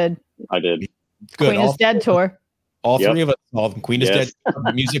 I did. Good. Queen is Dead tour. All three of us saw them. Queen is Dead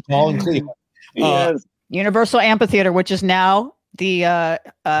Music Hall in Cleveland. Universal Amphitheater, which is now the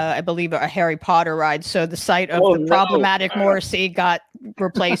I believe a Harry Potter ride. So the site of the problematic Morrissey got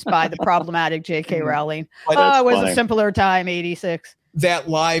replaced by the problematic J.K. Rowling. It was a simpler time, 86. That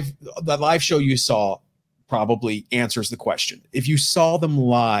live show you saw probably answers the question. If you saw them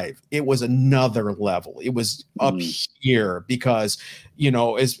live, it was another level. It was up here because, you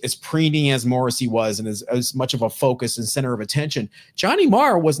know, as preeny as Morrissey was and as much of a focus and center of attention, Johnny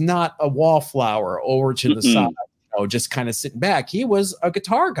Marr was not a wallflower over to the side. just kind of sitting back. He was a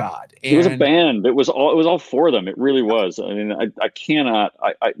guitar god. And it was a band. It was all for them. It really was. I mean, I cannot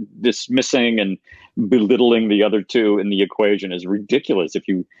dismissing and belittling the other two in the equation is ridiculous. If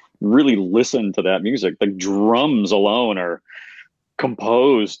you really listen to that music, the drums alone are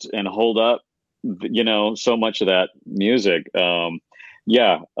composed and hold up, so much of that music. An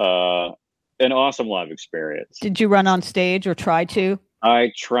awesome live experience. Did you run on stage or try to?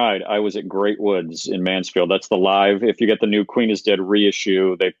 I tried. I was at Great Woods in Mansfield. That's the live. If you get the new Queen is Dead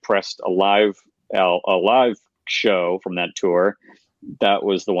reissue, they pressed a live show from that tour. That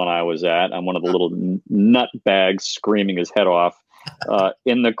was the one I was at. I'm one of the little nut bags screaming his head off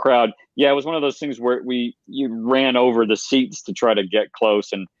in the crowd. Yeah, it was one of those things where you ran over the seats to try to get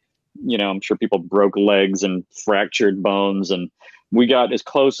close, and I'm sure people broke legs and fractured bones, and we got as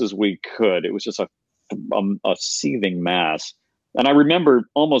close as we could. It was just a seething mass. And I remember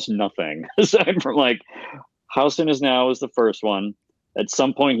almost nothing aside from How Soon Is Now is the first one. At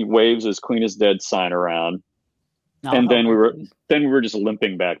some point he waves his Queen is Dead sign around. And then we were just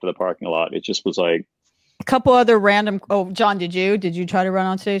limping back to the parking lot. It just was like a couple other random. Oh, John, did you try to run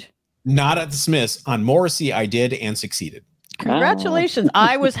on stage? Not at the Smiths. On Morrissey, I did and succeeded. Congratulations.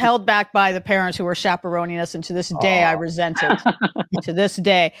 I was held back by the parents who were chaperoning us, and to this day I resent it. To this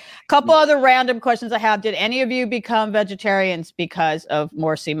day. A couple other random questions I have. Did any of you become vegetarians because of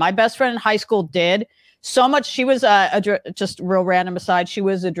Morrissey? My best friend in high school did. So much. She was just real random aside. She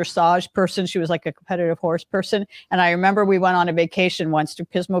was a dressage person. She was like a competitive horse person. And I remember we went on a vacation once to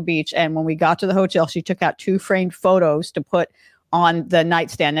Pismo Beach. And when we got to the hotel, she took out 2 framed photos to put on the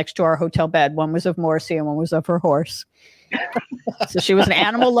nightstand next to our hotel bed. One was of Morrissey and one was of her horse. So she was an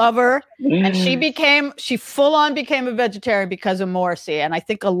animal lover, and she full on became a vegetarian because of Morrissey. And I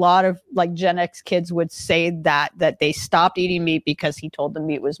think a lot of Gen X kids would say that they stopped eating meat because he told them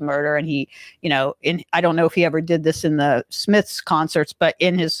meat was murder. And he, I don't know if he ever did this in the Smiths concerts, but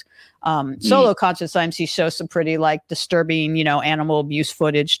in his solo concert times, he shows some pretty disturbing, animal abuse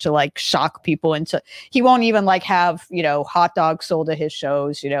footage to shock people into. He won't even have hot dogs sold at his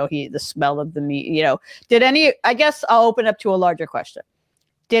shows. The smell of the meat. Did any? I guess I'll open up to a larger question.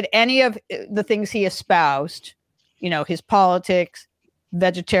 Did any of the things he espoused, his politics,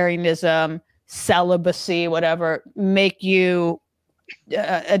 vegetarianism, celibacy, whatever, make you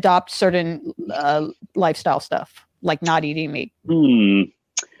adopt certain lifestyle stuff like not eating meat?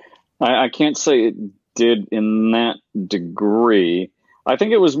 I can't say it did in that degree. I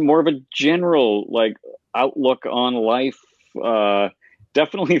think it was more of a general outlook on life.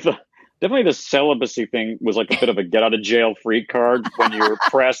 Definitely the celibacy thing was a bit of a get out of jail free card when you were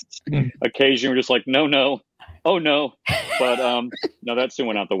pressed. Occasionally, you're just no, oh no. But no, that soon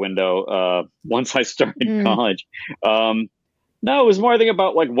went out the window once I started college. No, it was more, I think,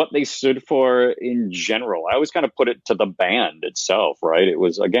 about what they stood for in general. I always kind of put it to the band itself, right? It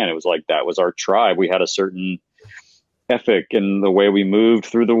was that was our tribe. We had a certain ethic in the way we moved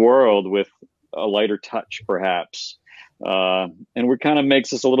through the world with a lighter touch, perhaps. And what kind of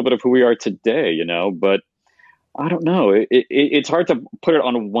makes us a little bit of who we are today, but I don't know. It's hard to put it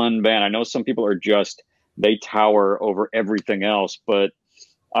on one band. I know some people are they tower over everything else, but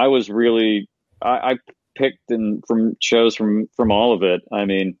I was really, I picked from shows from all of it. I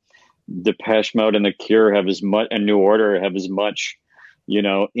mean, Depeche Mode and The Cure have as much, and New Order have as much,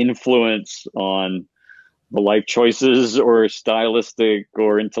 influence on the life choices or stylistic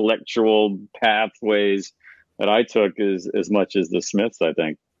or intellectual pathways that I took as much as the Smiths, I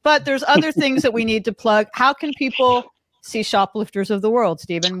think. But there's other things that we need to plug. How can people see Shoplifters of the World,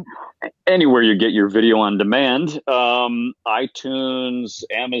 Stephen? Anywhere you get your video on demand, iTunes,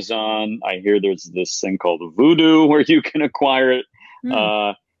 Amazon. I hear there's this thing called Vudu where you can acquire it.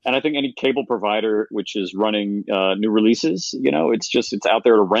 And I think any cable provider which is running new releases, it's out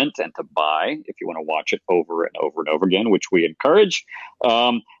there to rent and to buy if you want to watch it over and over and over again, which we encourage.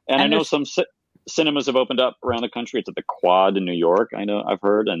 And I know some cinemas have opened up around the country. It's at the Quad in New York. I've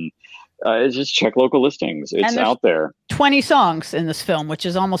heard, and it's just check local listings. It's out there. 20 songs in this film, which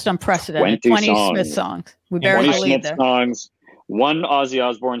is almost unprecedented. 20 Smith songs. We barely leave there. Songs, one Ozzy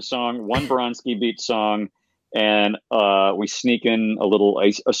Osbourne song, one Bronski Beat song, and we sneak in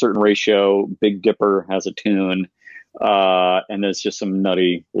a certain ratio. Big Dipper has a tune, and there's just some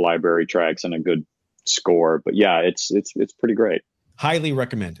nutty library tracks and a good score. But yeah, it's pretty great. Highly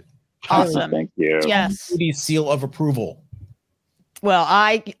recommended. Awesome. Thank you. Yes. Seal of approval. Well,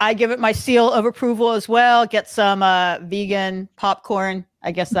 I give it my seal of approval as well. Get some vegan popcorn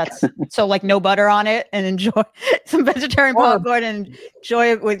I guess that's so like no butter on it and enjoy some vegetarian popcorn and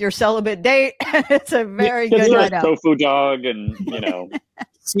enjoy it with your celibate date. It's a very good night out. Tofu dog and, you know.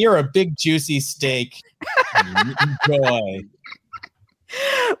 Sear a big juicy steak. Enjoy.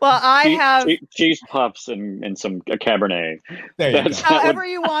 Well, I have cheese puffs and some a Cabernet. However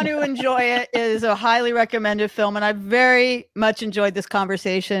you want to enjoy it is a highly recommended film, and I very much enjoyed this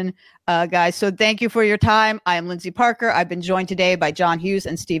conversation, guys. So thank you for your time. I am Lindsay Parker. I've been joined today by John Hughes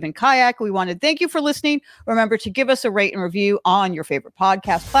and Stephen Kijak. We want to thank you for listening. Remember to give us a rate and review on your favorite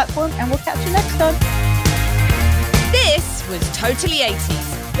podcast platform, and we'll catch you next time. This was Totally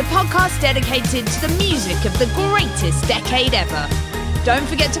 80s, the podcast dedicated to the music of the greatest decade ever. Don't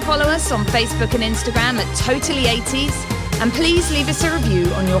forget to follow us on Facebook and Instagram at Totally 80s, and please leave us a review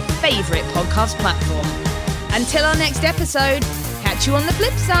on your favorite podcast platform. Until our next episode, catch you on the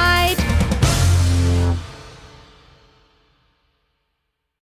flip side.